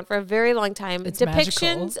been around for a very long time. It's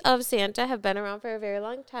Depictions of Santa have been around for a very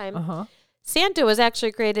long time. Santa was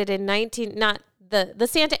actually created in the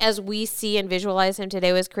Santa as we see and visualize him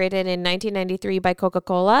today was created in 1993 by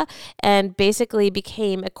Coca-Cola and basically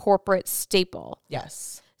became a corporate staple.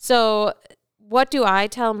 Yes. So what do I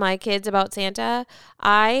tell my kids about Santa?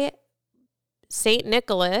 Saint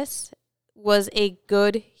Nicholas was a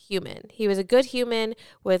good human. He was a good human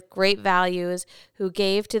with great values who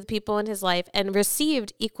gave to the people in his life and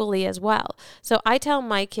received equally as well. So I tell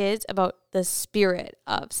my kids about the spirit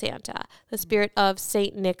of Santa, the spirit of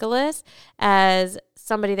Saint Nicholas as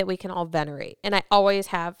somebody that we can all venerate. And I always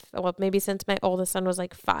have, well, maybe since my oldest son was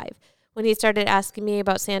like 5. When he started asking me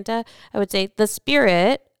about Santa, I would say the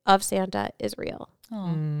spirit of Santa is real.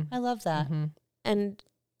 Oh, I love that. And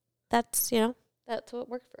that's, that's what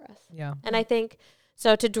worked for us. Yeah. And I think,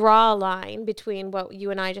 so to draw a line between what you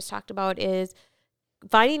and I just talked about is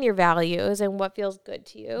finding your values and what feels good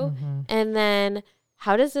to you. And then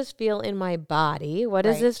how does this feel in my body? What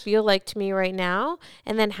does this feel like to me right now?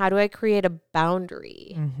 And then how do I create a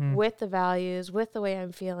boundary with the values, with the way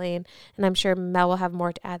I'm feeling? And I'm sure Mel will have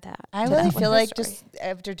more to add that. I really feel like just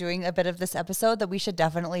after doing a bit of this episode that we should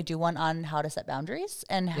definitely do one on how to set boundaries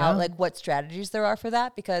and how like what strategies there are for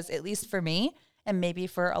that. Because at least for me and maybe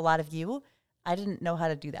for a lot of you, I didn't know how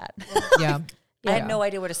to do that. I had no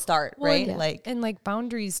idea where to start, right? Like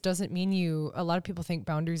boundaries doesn't mean a lot of people think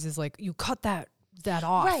boundaries is like you cut that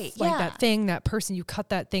off. Right. Like that thing, that person, you cut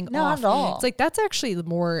that thing off. Not at all. It's like that's actually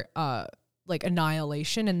more like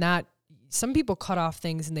annihilation, and that some people cut off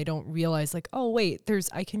things and they don't realize like, oh wait,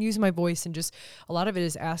 I can use my voice, and just a lot of it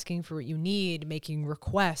is asking for what you need, making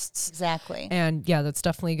requests. Exactly. And yeah, that's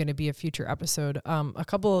definitely going to be a future episode. A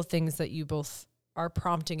couple of things that you both are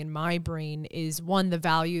prompting in my brain is one, the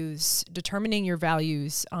values, determining your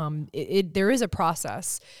values. There is a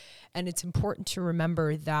process, and it's important to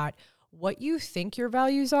remember that what you think your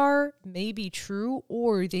values are may be true,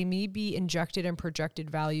 or they may be injected and projected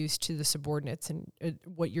values to the subordinates and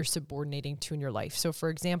what you're subordinating to in your life. So for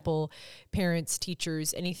example, parents,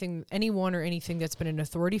 teachers, anyone or anything that's been an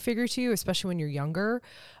authority figure to you, especially when you're younger,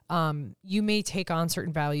 you may take on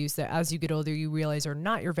certain values that as you get older, you realize are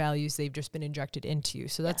not your values. They've just been injected into you.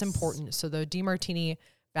 So that's important. So the DeMartini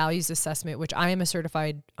values assessment, which I am a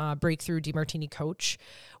certified breakthrough DeMartini coach.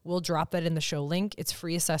 We'll drop that in the show link. It's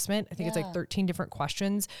free assessment. I think it's like 13 different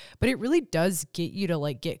questions, but it really does get you to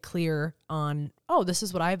like get clear on, oh, this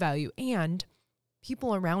is what I value. And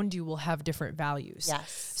people around you will have different values.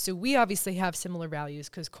 Yes. So we obviously have similar values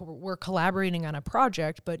because we're collaborating on a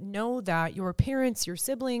project, but know that your parents, your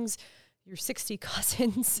siblings, your 60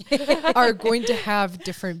 cousins are going to have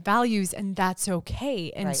different values, and that's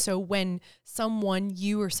okay. And so when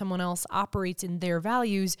you or someone else operates in their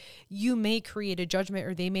values, you may create a judgment,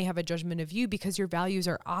 or they may have a judgment of you because your values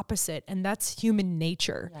are opposite, and that's human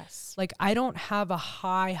nature. Yes. Like I don't have a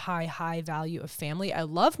high value of family. I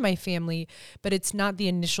love my family, but it's not the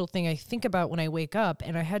initial thing I think about when I wake up,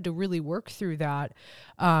 and I had to really work through that.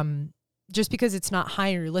 Just because it's not high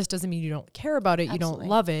on your list doesn't mean you don't care about it. Absolutely. You don't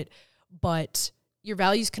love it. But your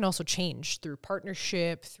values can also change through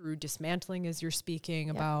partnership, through dismantling, as you're speaking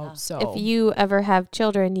about. So if you ever have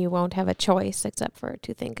children, you won't have a choice except for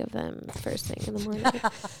to think of them first thing in the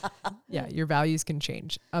morning. Your values can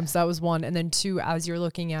change. So that was one. And then 2, as you're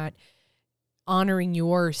looking at honoring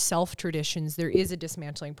your self traditions, there is a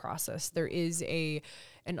dismantling process. There is an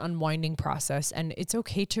unwinding process, and it's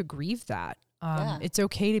okay to grieve that. It's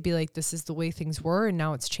okay to be like, this is the way things were and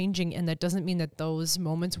now it's changing. And that doesn't mean that those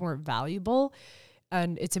moments weren't valuable.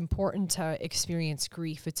 And it's important to experience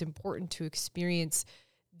grief. It's important to experience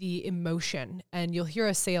the emotion. And you'll hear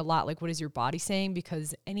us say a lot, like, what is your body saying?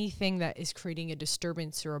 Because anything that is creating a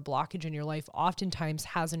disturbance or a blockage in your life oftentimes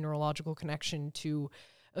has a neurological connection to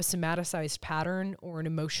a somaticized pattern or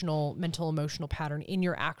an mental emotional pattern in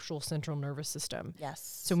your actual central nervous system.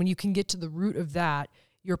 Yes. So when you can get to the root of that,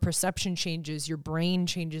 your perception changes, your brain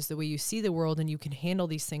changes the way you see the world, and you can handle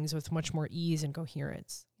these things with much more ease and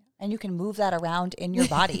coherence. And you can move that around in your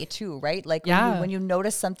body too, right? Like when you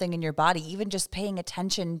notice something in your body, even just paying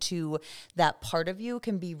attention to that part of you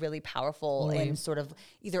can be really powerful in sort of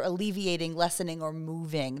either alleviating, lessening, or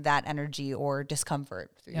moving that energy or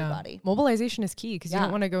discomfort through your body. Mobilization is key because you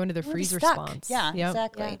don't want to go into the freeze response. Yeah,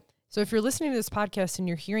 exactly. Yeah. So if you're listening to this podcast and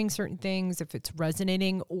you're hearing certain things, if it's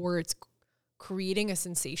resonating or it's creating a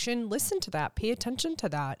sensation, listen to that, pay attention to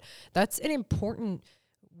that. That's an important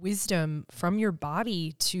wisdom from your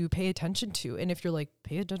body to pay attention to. And if you're like,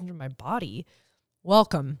 pay attention to my body,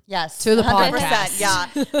 welcome. Yes. To the 100%, podcast. Yeah.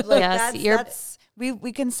 Like that's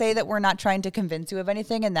we can say that we're not trying to convince you of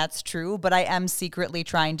anything, and that's true, but I am secretly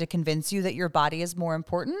trying to convince you that your body is more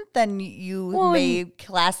important than you may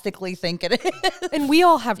classically think it is. And we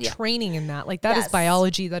all have training in that. Like that is Yes.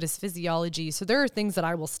 biology, that is physiology. So there are things that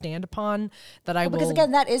I will stand upon that I will. Because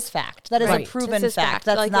again, that is fact. That is Right. a proven This is fact.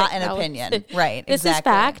 That's Like, not like, an no. opinion. Right. This exactly.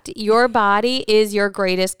 is fact. Your body is your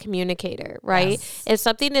greatest communicator, right? Yes. If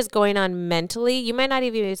something is going on mentally, you might not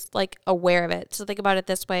even be like aware of it. So think about it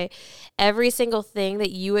this way. Every single thing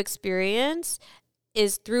that you experience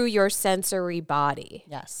is through your sensory body,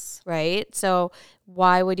 Yes. right? So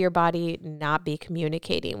why would your body not be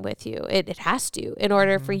communicating with you? It has to. In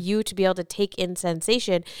order for you to be able to take in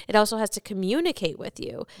sensation, it also has to communicate with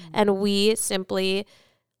you. And we simply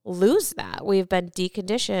lose that. We've been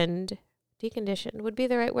deconditioned. Deconditioned would be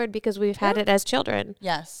the right word because we've had it as children.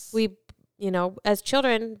 Yes. As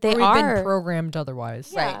children, We've they are been programmed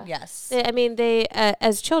otherwise. Yeah. Right. Yes. They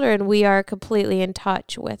as children, we are completely in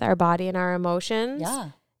touch with our body and our emotions. Yeah.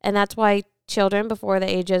 And that's why children before the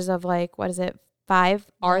ages of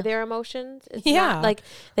 5 are their emotions. It's not like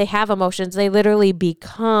they have emotions. They literally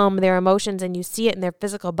become their emotions, and you see it in their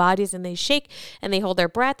physical bodies, and they shake and they hold their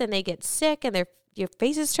breath and they get sick and your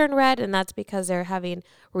faces turn red, and that's because they're having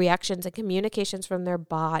reactions and communications from their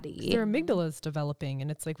body. Their amygdala is developing,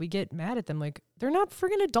 and it's like we get mad at them. Like they're not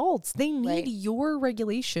friggin' adults. They need Right. your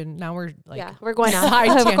regulation. Now we're like, we're going off. side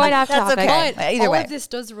We're tangent. going off That's topic. okay. But Either all way. of this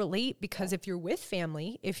does relate because if you're with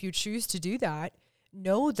family, if you choose to do that,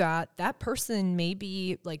 know that that person may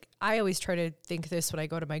be like, I always try to think this when I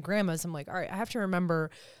go to my grandma's. I'm like, all right, I have to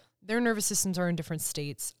remember their nervous systems are in different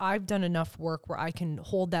states. I've done enough work where I can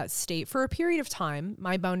hold that state for a period of time.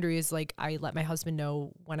 My boundary is like, I let my husband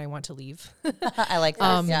know when I want to leave. I like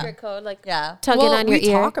that. yeah. Secret code, Yeah. tugging on your we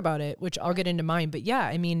ear. talk about it, which I'll get into mine. But yeah,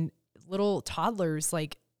 I mean, little toddlers,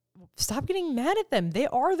 like, stop getting mad at them. They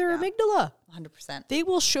are their amygdala. 100%. They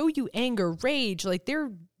will show you anger, rage. Like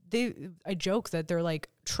I joke that they're like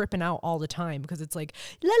tripping out all the time because it's like,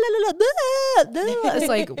 la, la, la, la, blah, blah. It's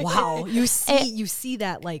like, wow, you see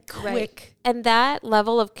that like quick. And that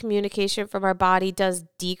level of communication from our body does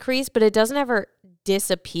decrease, but it doesn't ever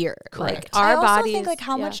disappear. Correct. Like our I also bodies, think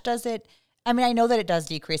how much does it, I mean, I know that it does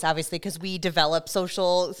decrease, obviously, because we develop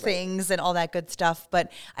social things and all that good stuff.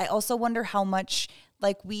 But I also wonder how much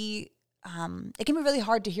it can be really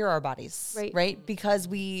hard to hear our bodies, right? Because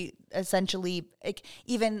we essentially,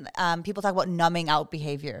 even people talk about numbing out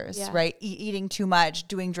behaviors, right? Eating too much,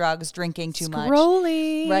 doing drugs, drinking too much.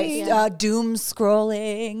 Scrolling. Right? Doom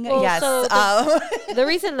scrolling. Well, yes. so the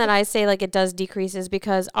reason that I say it does decrease is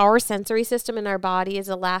because our sensory system in our body is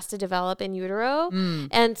the last to develop in utero.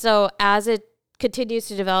 And so as it continues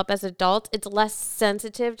to develop as an adult, it's less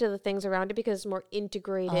sensitive to the things around it because it's more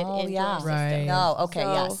integrated into our system. Right. No, okay,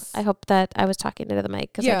 So yes. I hope that I was talking into the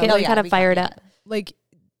mic because Yeah. I get No, kind of we fired got up. that. Like,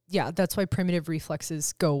 yeah, that's why primitive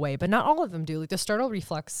reflexes go away, but not all of them do. Like the startle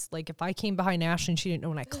reflex, like if I came behind Ash and she didn't know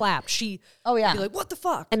when I clapped, she'd Oh, yeah. be like, what the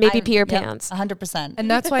fuck? And maybe pee your pants. 100%. And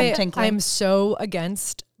that's why tinkling. I'm so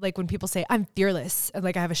against, like when people say I'm fearless, and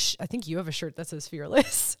like I have I think you have a shirt that says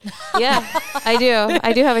fearless. Yeah, I do.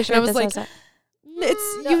 I do have a shirt I was that like, says that.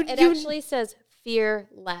 It's No, it actually says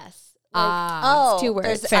fearless. Oh, it's 2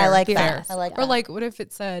 words. there's- I like Fearless. that. I like or that. like what if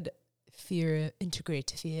it said fear,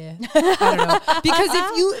 integrate fear? I don't know. Because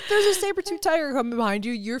if there's a saber-tooth tiger coming behind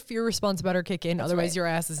you, your fear response better kick in. Otherwise right. your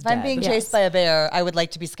ass is If dead. I'm being chased by a bear, I would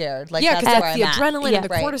like to be scared. Like, yeah, that's because where that's the I'm at. adrenaline and the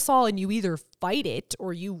Right. cortisol, and you either fight it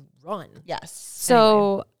or you run. Yes.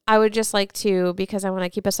 So I would just like to, because I want to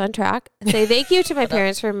keep us on track, say thank you to my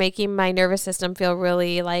parents for making my nervous system feel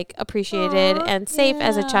really appreciated and safe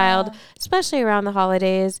as a child, especially around the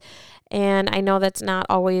holidays. And I know that's not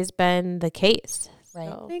always been the case. Right.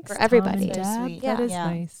 So, Thanks, for Tom everybody. and Dad. sweet. That Yeah. is Yeah.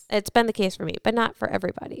 nice. It's been the case for me, but not for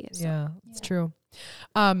everybody. So. Yeah, it's true.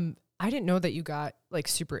 I didn't know that you got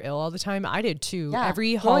super ill all the time. I did too. Yeah.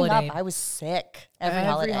 Every Growing holiday. up, I was sick. Every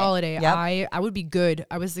Every holiday. Yep. I would be good.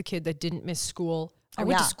 I was the kid that didn't miss school. I Oh,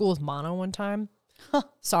 went to yeah. school with mono one time.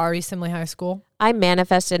 Sorry, Simley High School. I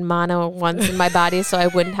manifested mono once in my body so I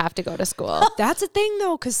wouldn't have to go to school. That's a thing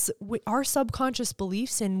though, because our subconscious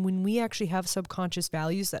beliefs, and when we actually have subconscious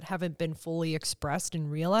values that haven't been fully expressed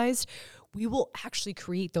and realized, we will actually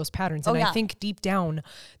create those patterns. And I think deep down,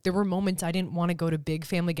 there were moments I didn't want to go to big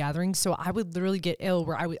family gatherings. So I would literally get ill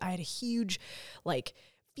where I had a huge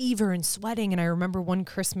fever and sweating. And I remember one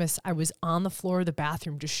Christmas I was on the floor of the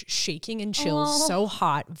bathroom, just shaking in chills, so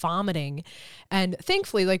hot, vomiting. And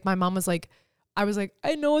thankfully, my mom was like, I was like,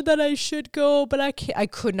 I know that I should go, but I can't, I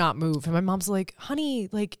could not move. And my mom's like, honey,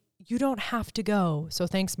 you don't have to go. So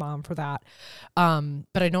thanks, Mom, for that.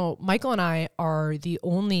 But I know Michael and I are the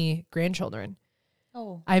only grandchildren.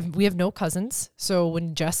 Oh, We have no cousins. So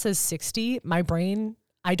when Jess says 60, my brain,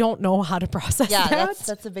 I don't know how to process yeah, that.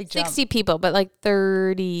 that's a big jump. 60 people, but like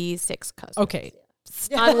 36 cousins. Okay.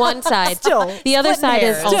 On one side. Still. The other Splitting side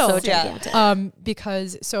is hairs. also Still, yeah. gigantic.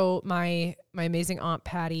 Because so my amazing Aunt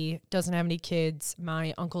Patty doesn't have any kids.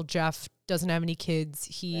 My Uncle Jeff doesn't have any kids.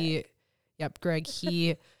 Greg,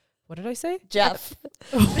 what did I say? Jeff.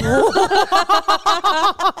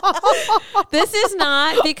 This is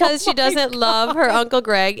not because she doesn't love her Uncle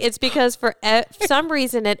Greg. It's because for some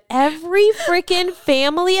reason at every freaking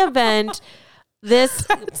family event, this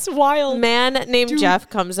It's wild. man named Jeff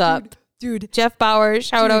comes up. Dude, Jeff Bauer,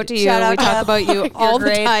 shout out to you. shout out, We talk Jeff. about you all the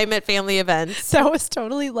great. time at family events. that was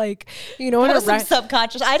totally like, you know, That in was a some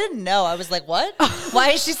subconscious. I didn't know. I was like, what? Why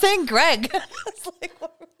is she saying Greg? I was like,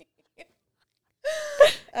 what are we-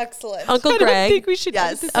 Excellent. Uncle I don't Greg. think we should Yes.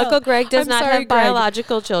 edit this Uncle out. Greg does I'm not sorry, have Greg.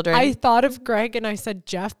 biological children. I thought of Greg and I said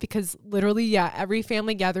Jeff because literally, yeah, every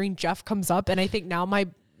family gathering, Jeff comes up. And I think now my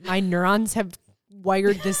neurons have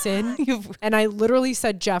wired this in. And I literally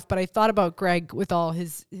said Jeff, but I thought about Greg with all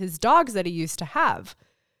his dogs that he used to have.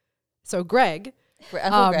 So Greg.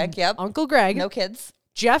 Uncle Greg, yep. Uncle Greg. No kids.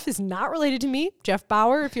 Jeff is not related to me. Jeff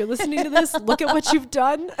Bauer, if you're listening to this, look at what you've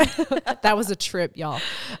done. That was a trip, y'all.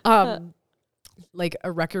 Like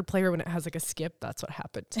a record player when it has like a skip, that's what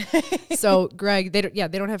happened. So Greg, they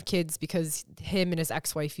don't have kids because him and his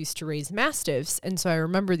ex-wife used to raise mastiffs. And so I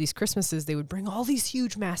remember these Christmases, they would bring all these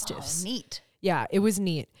huge mastiffs. Oh, neat. Yeah, it was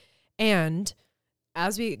neat. And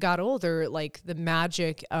as we got older, like the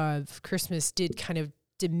magic of Christmas did kind of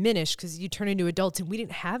diminish because you turn into adults and we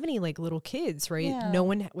didn't have any like little kids, right? Yeah. No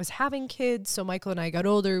one was having kids. So Michael and I got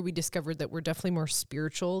older. We discovered that we're definitely more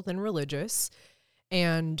spiritual than religious.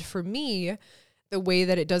 And for me, the way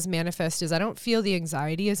that it does manifest is I don't feel the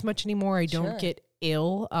anxiety as much anymore. I don't get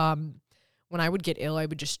ill. When I would get ill, I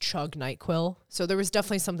would just chug NyQuil. So there was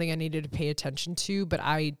definitely something I needed to pay attention to, but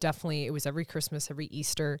it was every Christmas, every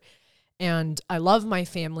Easter. And I love my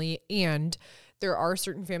family. And there are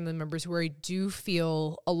certain family members where I do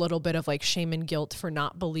feel a little bit of like shame and guilt for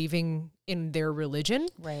not believing in their religion.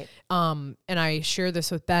 Right. And I share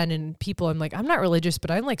this with Ben and people. I'm like, I'm not religious,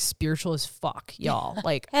 but I'm like spiritual as fuck, y'all.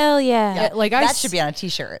 Like, Hell yeah. like That should be on a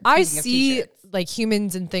t-shirt. I Speaking of see t-shirts. like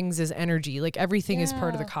humans and things as energy. Like everything is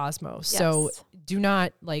part of the cosmos. So Yes. do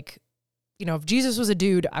not like, if Jesus was a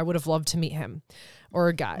dude, I would have loved to meet him, or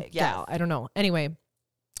a guy, gal. I don't know. Anyway,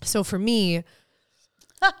 so for me,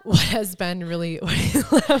 what has been really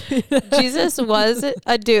Jesus was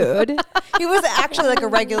a dude. He was actually like a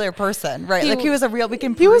regular person, right? Like he was a real. We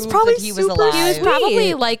can. He was prove probably that he was super alive. He was sweet.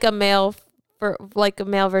 probably like a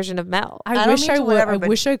male version of Mel. I I don't wish mean I to would. whatever, I but-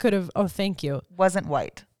 wish I could have. Oh, thank you. Wasn't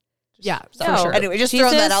white. Yeah, So, No. for sure. Anyway, just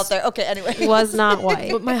throwing that Jesus out there. Okay. Anyway, Was not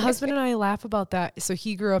white. But my husband and I laugh about that. So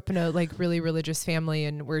he grew up in a like really religious family,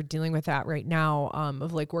 and we're dealing with that right now,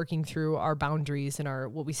 of like working through our boundaries and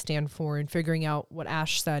what we stand for, and figuring out what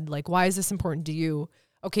Ash said. Like, why is this important to you?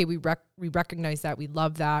 Okay, we recognize that, we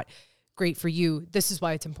love that. Great for you. This is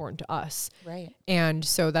why it's important to us. right. And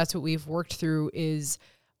so that's what we've worked through. Is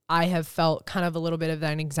I have felt kind of a little bit of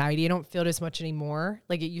that anxiety. I don't feel it as much anymore.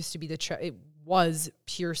 Like it used to be it was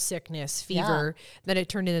pure sickness, fever. Then it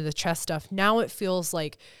turned into the chest stuff. Now it feels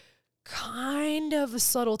like kind of a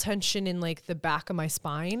subtle tension in like the back of my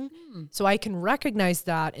spine. So I can recognize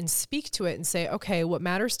that and speak to it and say, okay, what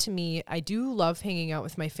matters to me, I do love hanging out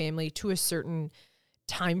with my family to a certain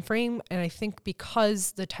time frame. And I think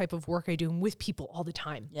because the type of work I do, I'm with people all the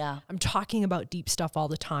time. Yeah. I'm talking about deep stuff all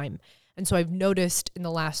the time. And so I've noticed in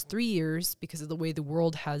the last 3 years, because of the way the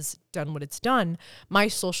world has done what it's done, my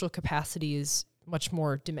social capacity is much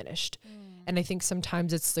more diminished. And I think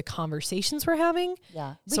sometimes it's the conversations we're having.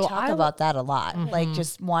 Yeah. We So talk about that a lot. Like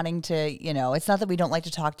just wanting to, it's not that we don't like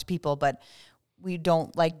to talk to people, but we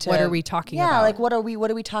don't like to. What are we talking Yeah. about? Like what are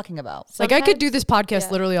we talking about? Like I could do this podcast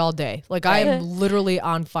yeah. literally all day. Like I am literally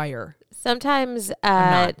on fire. Sometimes I'm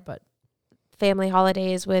at not, but family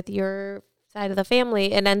holidays with your side of the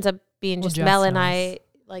family, it ends up being just Jess Mel and knows. I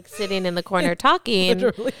like sitting in the corner talking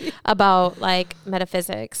literally. about like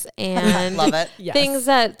metaphysics and Love it. Yes.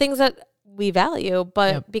 things that we value,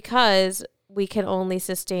 but Yep. because we can only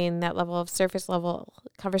sustain that level of surface level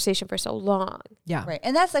conversation for so long. Yeah. Right.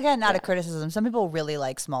 And that's, again, not a criticism. Some people really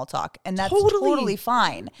like small talk, and that's Totally. totally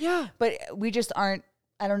fine. Yeah. But we just aren't,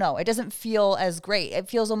 I don't know. It doesn't feel as great. It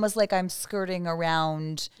feels almost like I'm skirting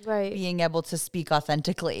around Right. being able to speak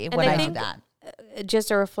authentically And when I I do think- that.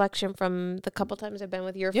 Just a reflection from the couple times I've been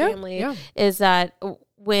with your Yeah, family yeah. is that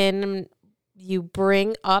when you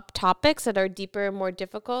bring up topics that are deeper and more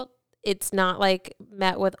difficult, it's not like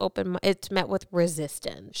met with it's met with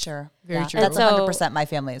resistance. Sure. Very true. That's And so- 100% my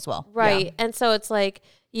family as well. Right. Yeah. And so it's like,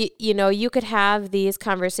 you know, you could have these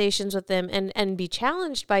conversations with them and be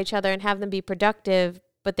challenged by each other and have them be productive,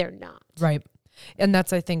 but they're not. Right. And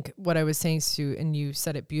that's, I think, what I was saying, Sue, and you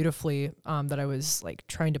said it beautifully, that I was like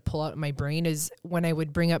trying to pull out in my brain is when I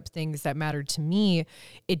would bring up things that mattered to me,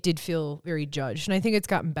 it did feel very judged. And I think it's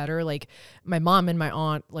gotten better. Like my mom and my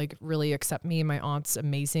aunt like really accept me. My aunt's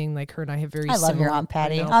amazing. Like her and I have very I love your similar- Aunt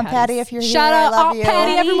Patty. I know, Aunt Patty's- Patty, if you're Shout here, I out love Aunt you.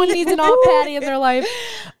 Patty. Everyone needs an Aunt Patty in their life.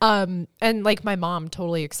 And like my mom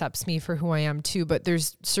totally accepts me for who I am too. But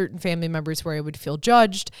there's certain family members where I would feel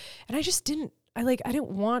judged. And I just didn't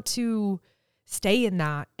want to stay in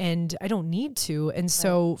that, and I don't need to. And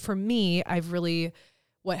so for me,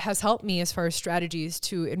 what has helped me as far as strategies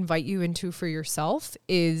to invite you into for yourself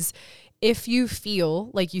is if you feel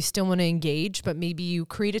like you still want to engage, but maybe you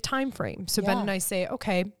create a time frame. So Ben and I say,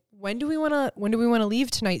 okay, when do we want to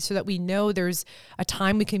leave tonight so that we know there's a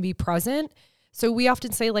time we can be present. So we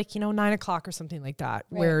often say 9:00 or something like that,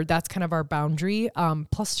 where that's kind of our boundary,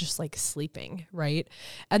 plus just like sleeping, right?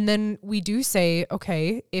 And then we do say,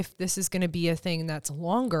 okay, if this is going to be a thing that's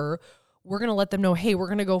longer, we're going to let them know, hey, we're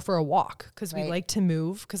going to go for a walk because we like to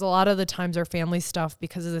move. Because a lot of the times our family stuff,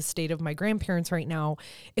 because of the state of my grandparents right now,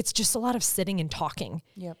 it's just a lot of sitting and talking.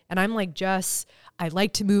 Yep. And I'm like, Jess, I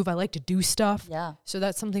like to move. I like to do stuff. Yeah. So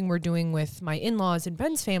that's something we're doing with my in-laws and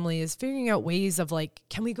Ben's family is figuring out ways of like,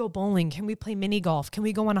 can we go bowling? Can we play mini golf? Can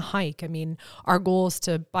we go on a hike? I mean, our goal is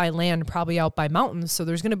to buy land probably out by mountains. So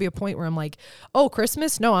there's going to be a point where I'm like, oh,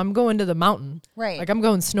 Christmas? No, I'm going to the mountain. Right. Like I'm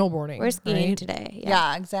going snowboarding. We're skiing right? today.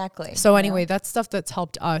 Yeah, exactly. So anyway, that's stuff that's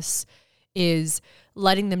helped us is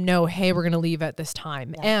letting them know, hey, we're going to leave at this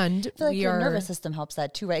time. And I feel like we your are nervous system helps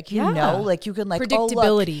that too, right? Like, Yeah. you know, like you can like,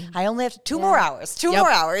 Predictability. oh, look, I only have 2 more hours, 2 Yep. more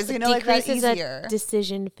hours, you know, like that's Decreases easier. that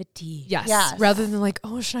decision fatigue. yes, Yes. rather than like,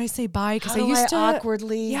 oh, should I say bye? Because How I do used to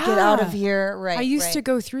awkwardly get out of Yeah. here? Right. I used right. to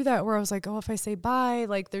go through that where I was like, oh, if I say bye,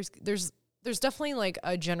 like there's definitely like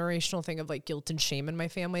a generational thing of like guilt and shame in my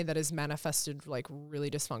family that is manifested like really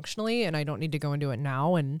dysfunctionally, and I don't need to go into it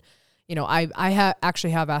now. And you know, I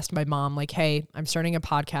actually have asked my mom like, hey, I'm starting a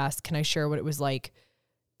podcast. Can I share what it was like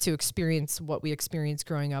to experience what we experienced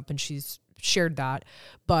growing up? And she's shared that,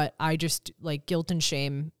 but I just like guilt and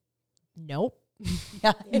shame. Nope.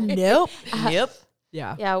 Yeah. Nope. Yep.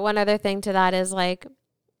 Yeah. Yeah. One other thing to that is like,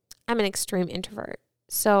 I'm an extreme introvert.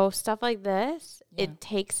 So stuff like this, it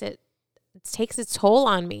takes its toll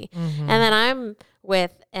on me. Mm-hmm. And then I'm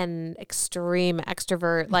with an extreme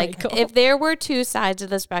extrovert. Like Michael. if there were two sides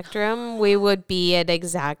of the spectrum, we would be at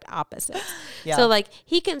exact opposites. Yeah. So like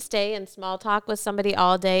he can stay in small talk with somebody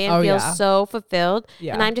all day and Oh, feel yeah. so fulfilled.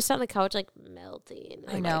 Yeah. And I'm just on the couch like melting.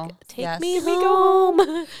 I I'm know. like, take Yes. me Let me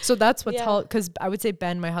home. So that's what's Yeah. helped, because I would say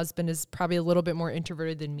Ben, my husband, is probably a little bit more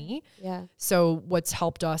introverted than me. Yeah. So what's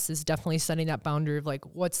helped us is definitely setting that boundary of like,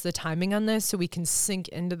 what's the timing on this so we can sink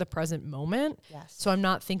into the present moment. Yes. So I'm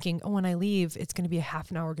not thinking, oh, when I leave, it's going to be a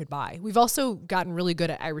half an hour goodbye. We've also gotten really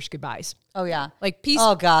good at Irish goodbyes. Oh yeah. Like peace.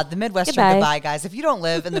 Oh God, the Midwestern Goodbye. goodbye, guys. If you don't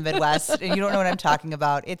live in the Midwest and you don't know what I'm talking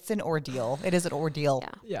about, it's an ordeal. It is an ordeal. Yeah.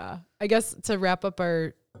 Yeah. I guess to wrap up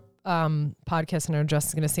our podcast, and I'm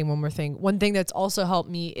just going to say one more thing. One thing that's also helped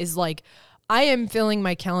me is like, I am filling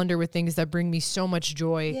my calendar with things that bring me so much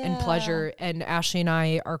joy and pleasure. And Ashley and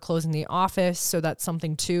I are closing the office. So that's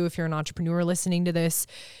something too. If you're an entrepreneur listening to this,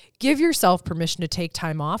 give yourself permission to take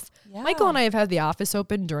time off. Yeah. Michael and I have had the office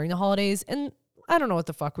open during the holidays, and I don't know what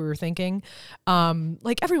the fuck we were thinking.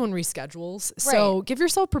 Like everyone reschedules. So Right. give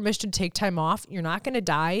yourself permission to take time off. You're not going to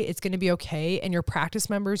die. It's going to be okay. And your practice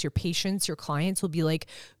members, your patients, your clients will be like,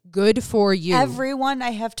 good for you. Everyone I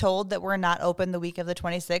have told that we're not open the week of the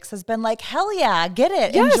 26th has been like, hell yeah, get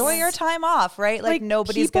it. Yes. Enjoy your time off, right? Like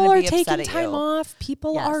nobody's people going to are be upset taking at time you. off.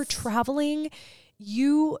 People are Yes. traveling.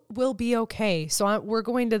 You will be okay. So we're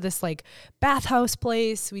going to this like bathhouse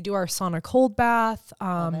place. We do our sauna cold bath.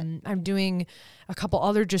 I'm doing a couple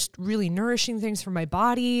other just really nourishing things for my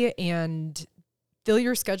body, and fill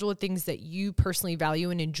your schedule with things that you personally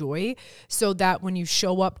value and enjoy, so that when you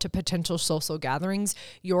show up to potential social gatherings,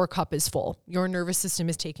 your cup is full, your nervous system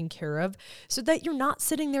is taken care of, so that you're not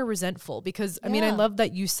sitting there resentful. Because I mean, I love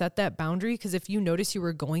that you set that boundary, because if you notice you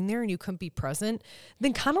were going there and you couldn't be present,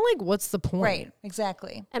 then kind of like, what's the point? Right,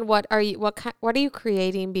 exactly. And what are you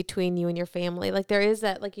creating between you and your family? Like there is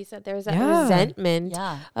that, like you said, there's that Yeah. resentment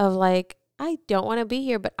Yeah. of like, I don't want to be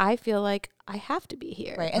here, but I feel like I have to be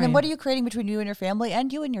here. Right. And then what are you creating between you and your family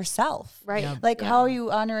and you and yourself? Right. Yeah. Like, how are you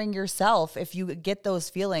honoring yourself if you get those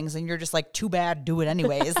feelings and you're just like, too bad, do it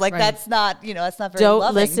anyways? Like, Right. that's not, that's not very Don't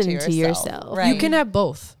loving listen to to yourself. yourself. Right. You can have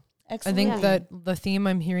both. Excellent. I think that the theme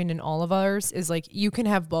I'm hearing in all of ours is like, you can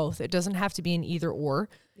have both. It doesn't have to be an either or.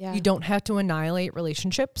 Yeah. You don't have to annihilate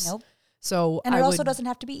relationships. Nope. So And it also doesn't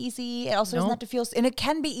have to be easy. It also doesn't have to feel, and it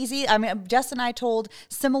can be easy. I mean, Jess and I told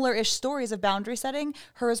similar-ish stories of boundary setting.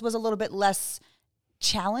 Hers was a little bit less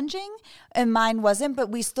challenging and mine wasn't, but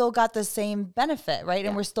we still got the same benefit, right?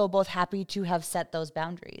 And we're still both happy to have set those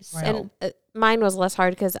boundaries. Right. So. And mine was less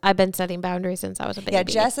hard because I've been setting boundaries since I was a baby. Yeah,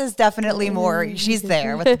 Jess is definitely more, she's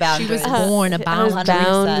there with the boundaries. She was born a I was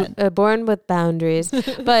boundary. born with boundaries.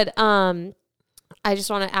 But I just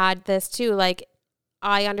want to add this too. Like,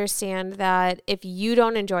 I understand that if you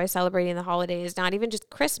don't enjoy celebrating the holidays, not even just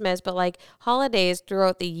Christmas, but like holidays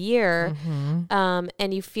throughout the year,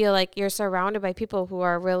 and you feel like you're surrounded by people who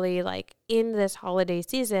are really like in this holiday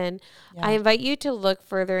season, I invite you to look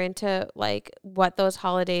further into like what those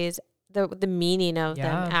holidays, the meaning of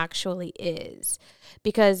them actually is,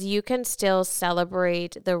 because you can still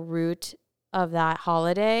celebrate the root of that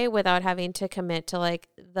holiday without having to commit to like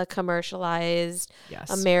the commercialized,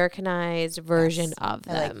 Americanized version of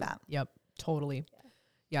them. I like that. Yep, totally.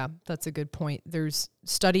 Yeah, that's a good point. There's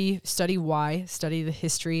study the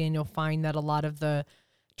history, and you'll find that a lot of the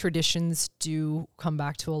traditions do come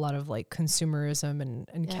back to a lot of like consumerism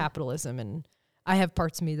and capitalism. And I have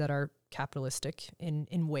parts of me that are capitalistic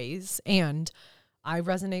in ways, and I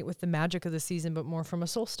resonate with the magic of the season, but more from a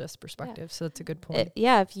solstice perspective. Yeah. So that's a good point.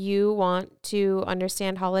 If you want to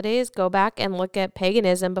understand holidays, go back and look at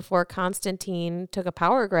paganism before Constantine took a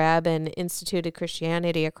power grab and instituted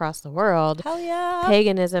Christianity across the world. Hell yeah.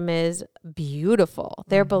 Paganism is beautiful.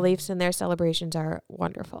 Their beliefs and their celebrations are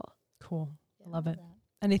wonderful. Cool. I love it.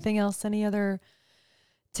 Anything else? Any other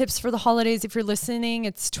tips for the holidays? If you're listening,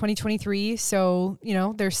 it's 2023. So,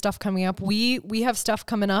 there's stuff coming up. We have stuff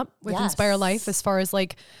coming up with Inspire Life as far as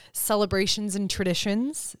like celebrations and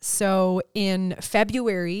traditions. So in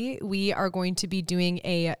February, we are going to be doing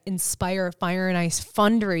a Inspire Fire and Ice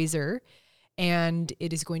fundraiser, and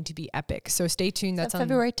it is going to be epic. So stay tuned. That's on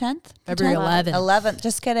February 10th? February 11th. 11th.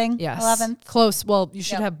 Just kidding. Yes. 11th. Close. Well, you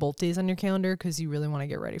should have both days on your calendar because you really want to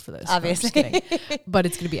get ready for this. Obviously. No, I'm just kidding. But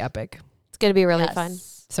it's going to be epic. It's going to be really fun.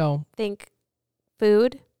 So think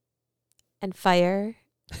food and fire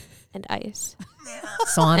and ice.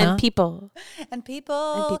 Sauna. And people.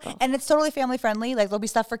 And it's totally family friendly. Like there'll be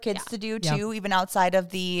stuff for kids to do too, even outside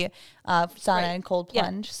of the sauna and cold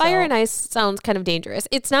plunge. Yeah. Fire and ice sounds kind of dangerous.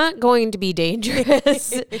 It's not going to be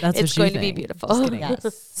dangerous. It's going to be beautiful. Yes.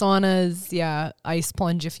 Saunas, ice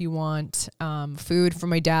plunge if you want. Food from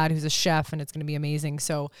my dad who's a chef, and it's going to be amazing.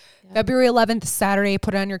 So February 11th, Saturday,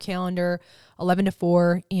 put it on your calendar, 11 to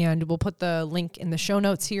 4, and we'll put the link in the show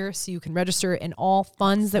notes here so you can register. And all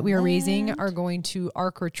funds that we are raising are going to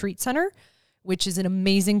Ark Retreat Center, which is an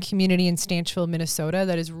amazing community in Stanchville, Minnesota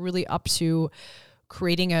that is really up to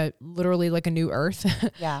creating literally like a new earth,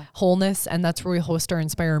 wholeness. And that's where we host our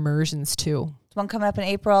Inspire immersions too. There's one coming up in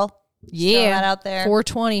April. Yeah. That out there.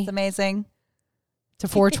 420. It's amazing. To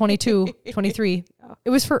 4/22/23. It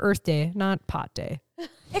was for Earth Day, not Pot Day.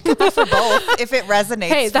 It could be for both if it resonates.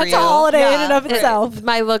 Hey, for that's you. a holiday Yeah. in and of itself.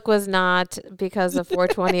 My look was not because of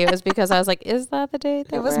 420. It was because I was like, is that the date?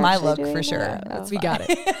 That It was we're my actually look doing for sure. that? We got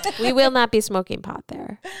it. We will not be smoking pot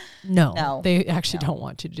there. No. They actually don't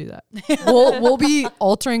want you to do that. We'll be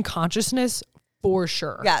altering consciousness for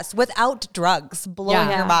sure. Yes, without drugs blowing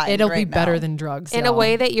your mind. It'll right be better now. than drugs. In a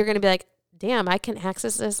way that you're going to be like, damn, I can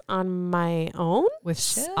access this on my own?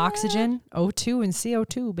 With oxygen, O2, and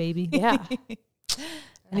CO2, baby. Yeah.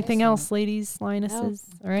 Anything else, ladies, lionesses?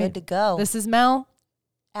 No. All right. Good to go. This is Mel.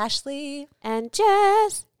 Ashley. And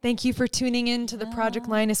Jess. Thank you for tuning in to the Project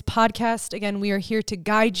Lioness podcast. Again, we are here to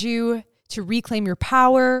guide you to reclaim your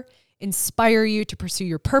power, inspire you to pursue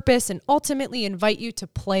your purpose, and ultimately invite you to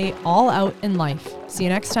play all out in life. See you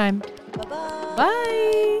next time. Bye-bye.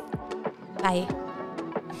 Bye. Bye.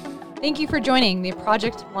 Thank you for joining the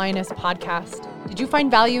Project Lioness podcast. Did you find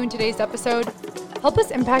value in today's episode? Help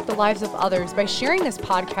us impact the lives of others by sharing this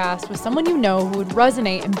podcast with someone you know who would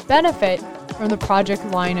resonate and benefit from the Project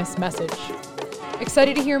Lioness message.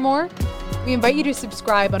 Excited to hear more? We invite you to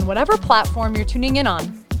subscribe on whatever platform you're tuning in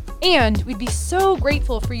on. And we'd be so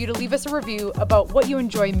grateful for you to leave us a review about what you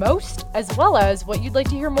enjoy most, as well as what you'd like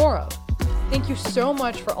to hear more of. Thank you so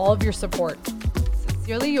much for all of your support.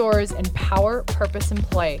 Sincerely yours in power, purpose, and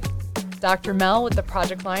play. Dr. Mel with the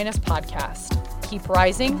Project Lioness podcast. Keep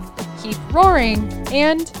rising, keep roaring,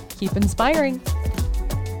 and keep inspiring.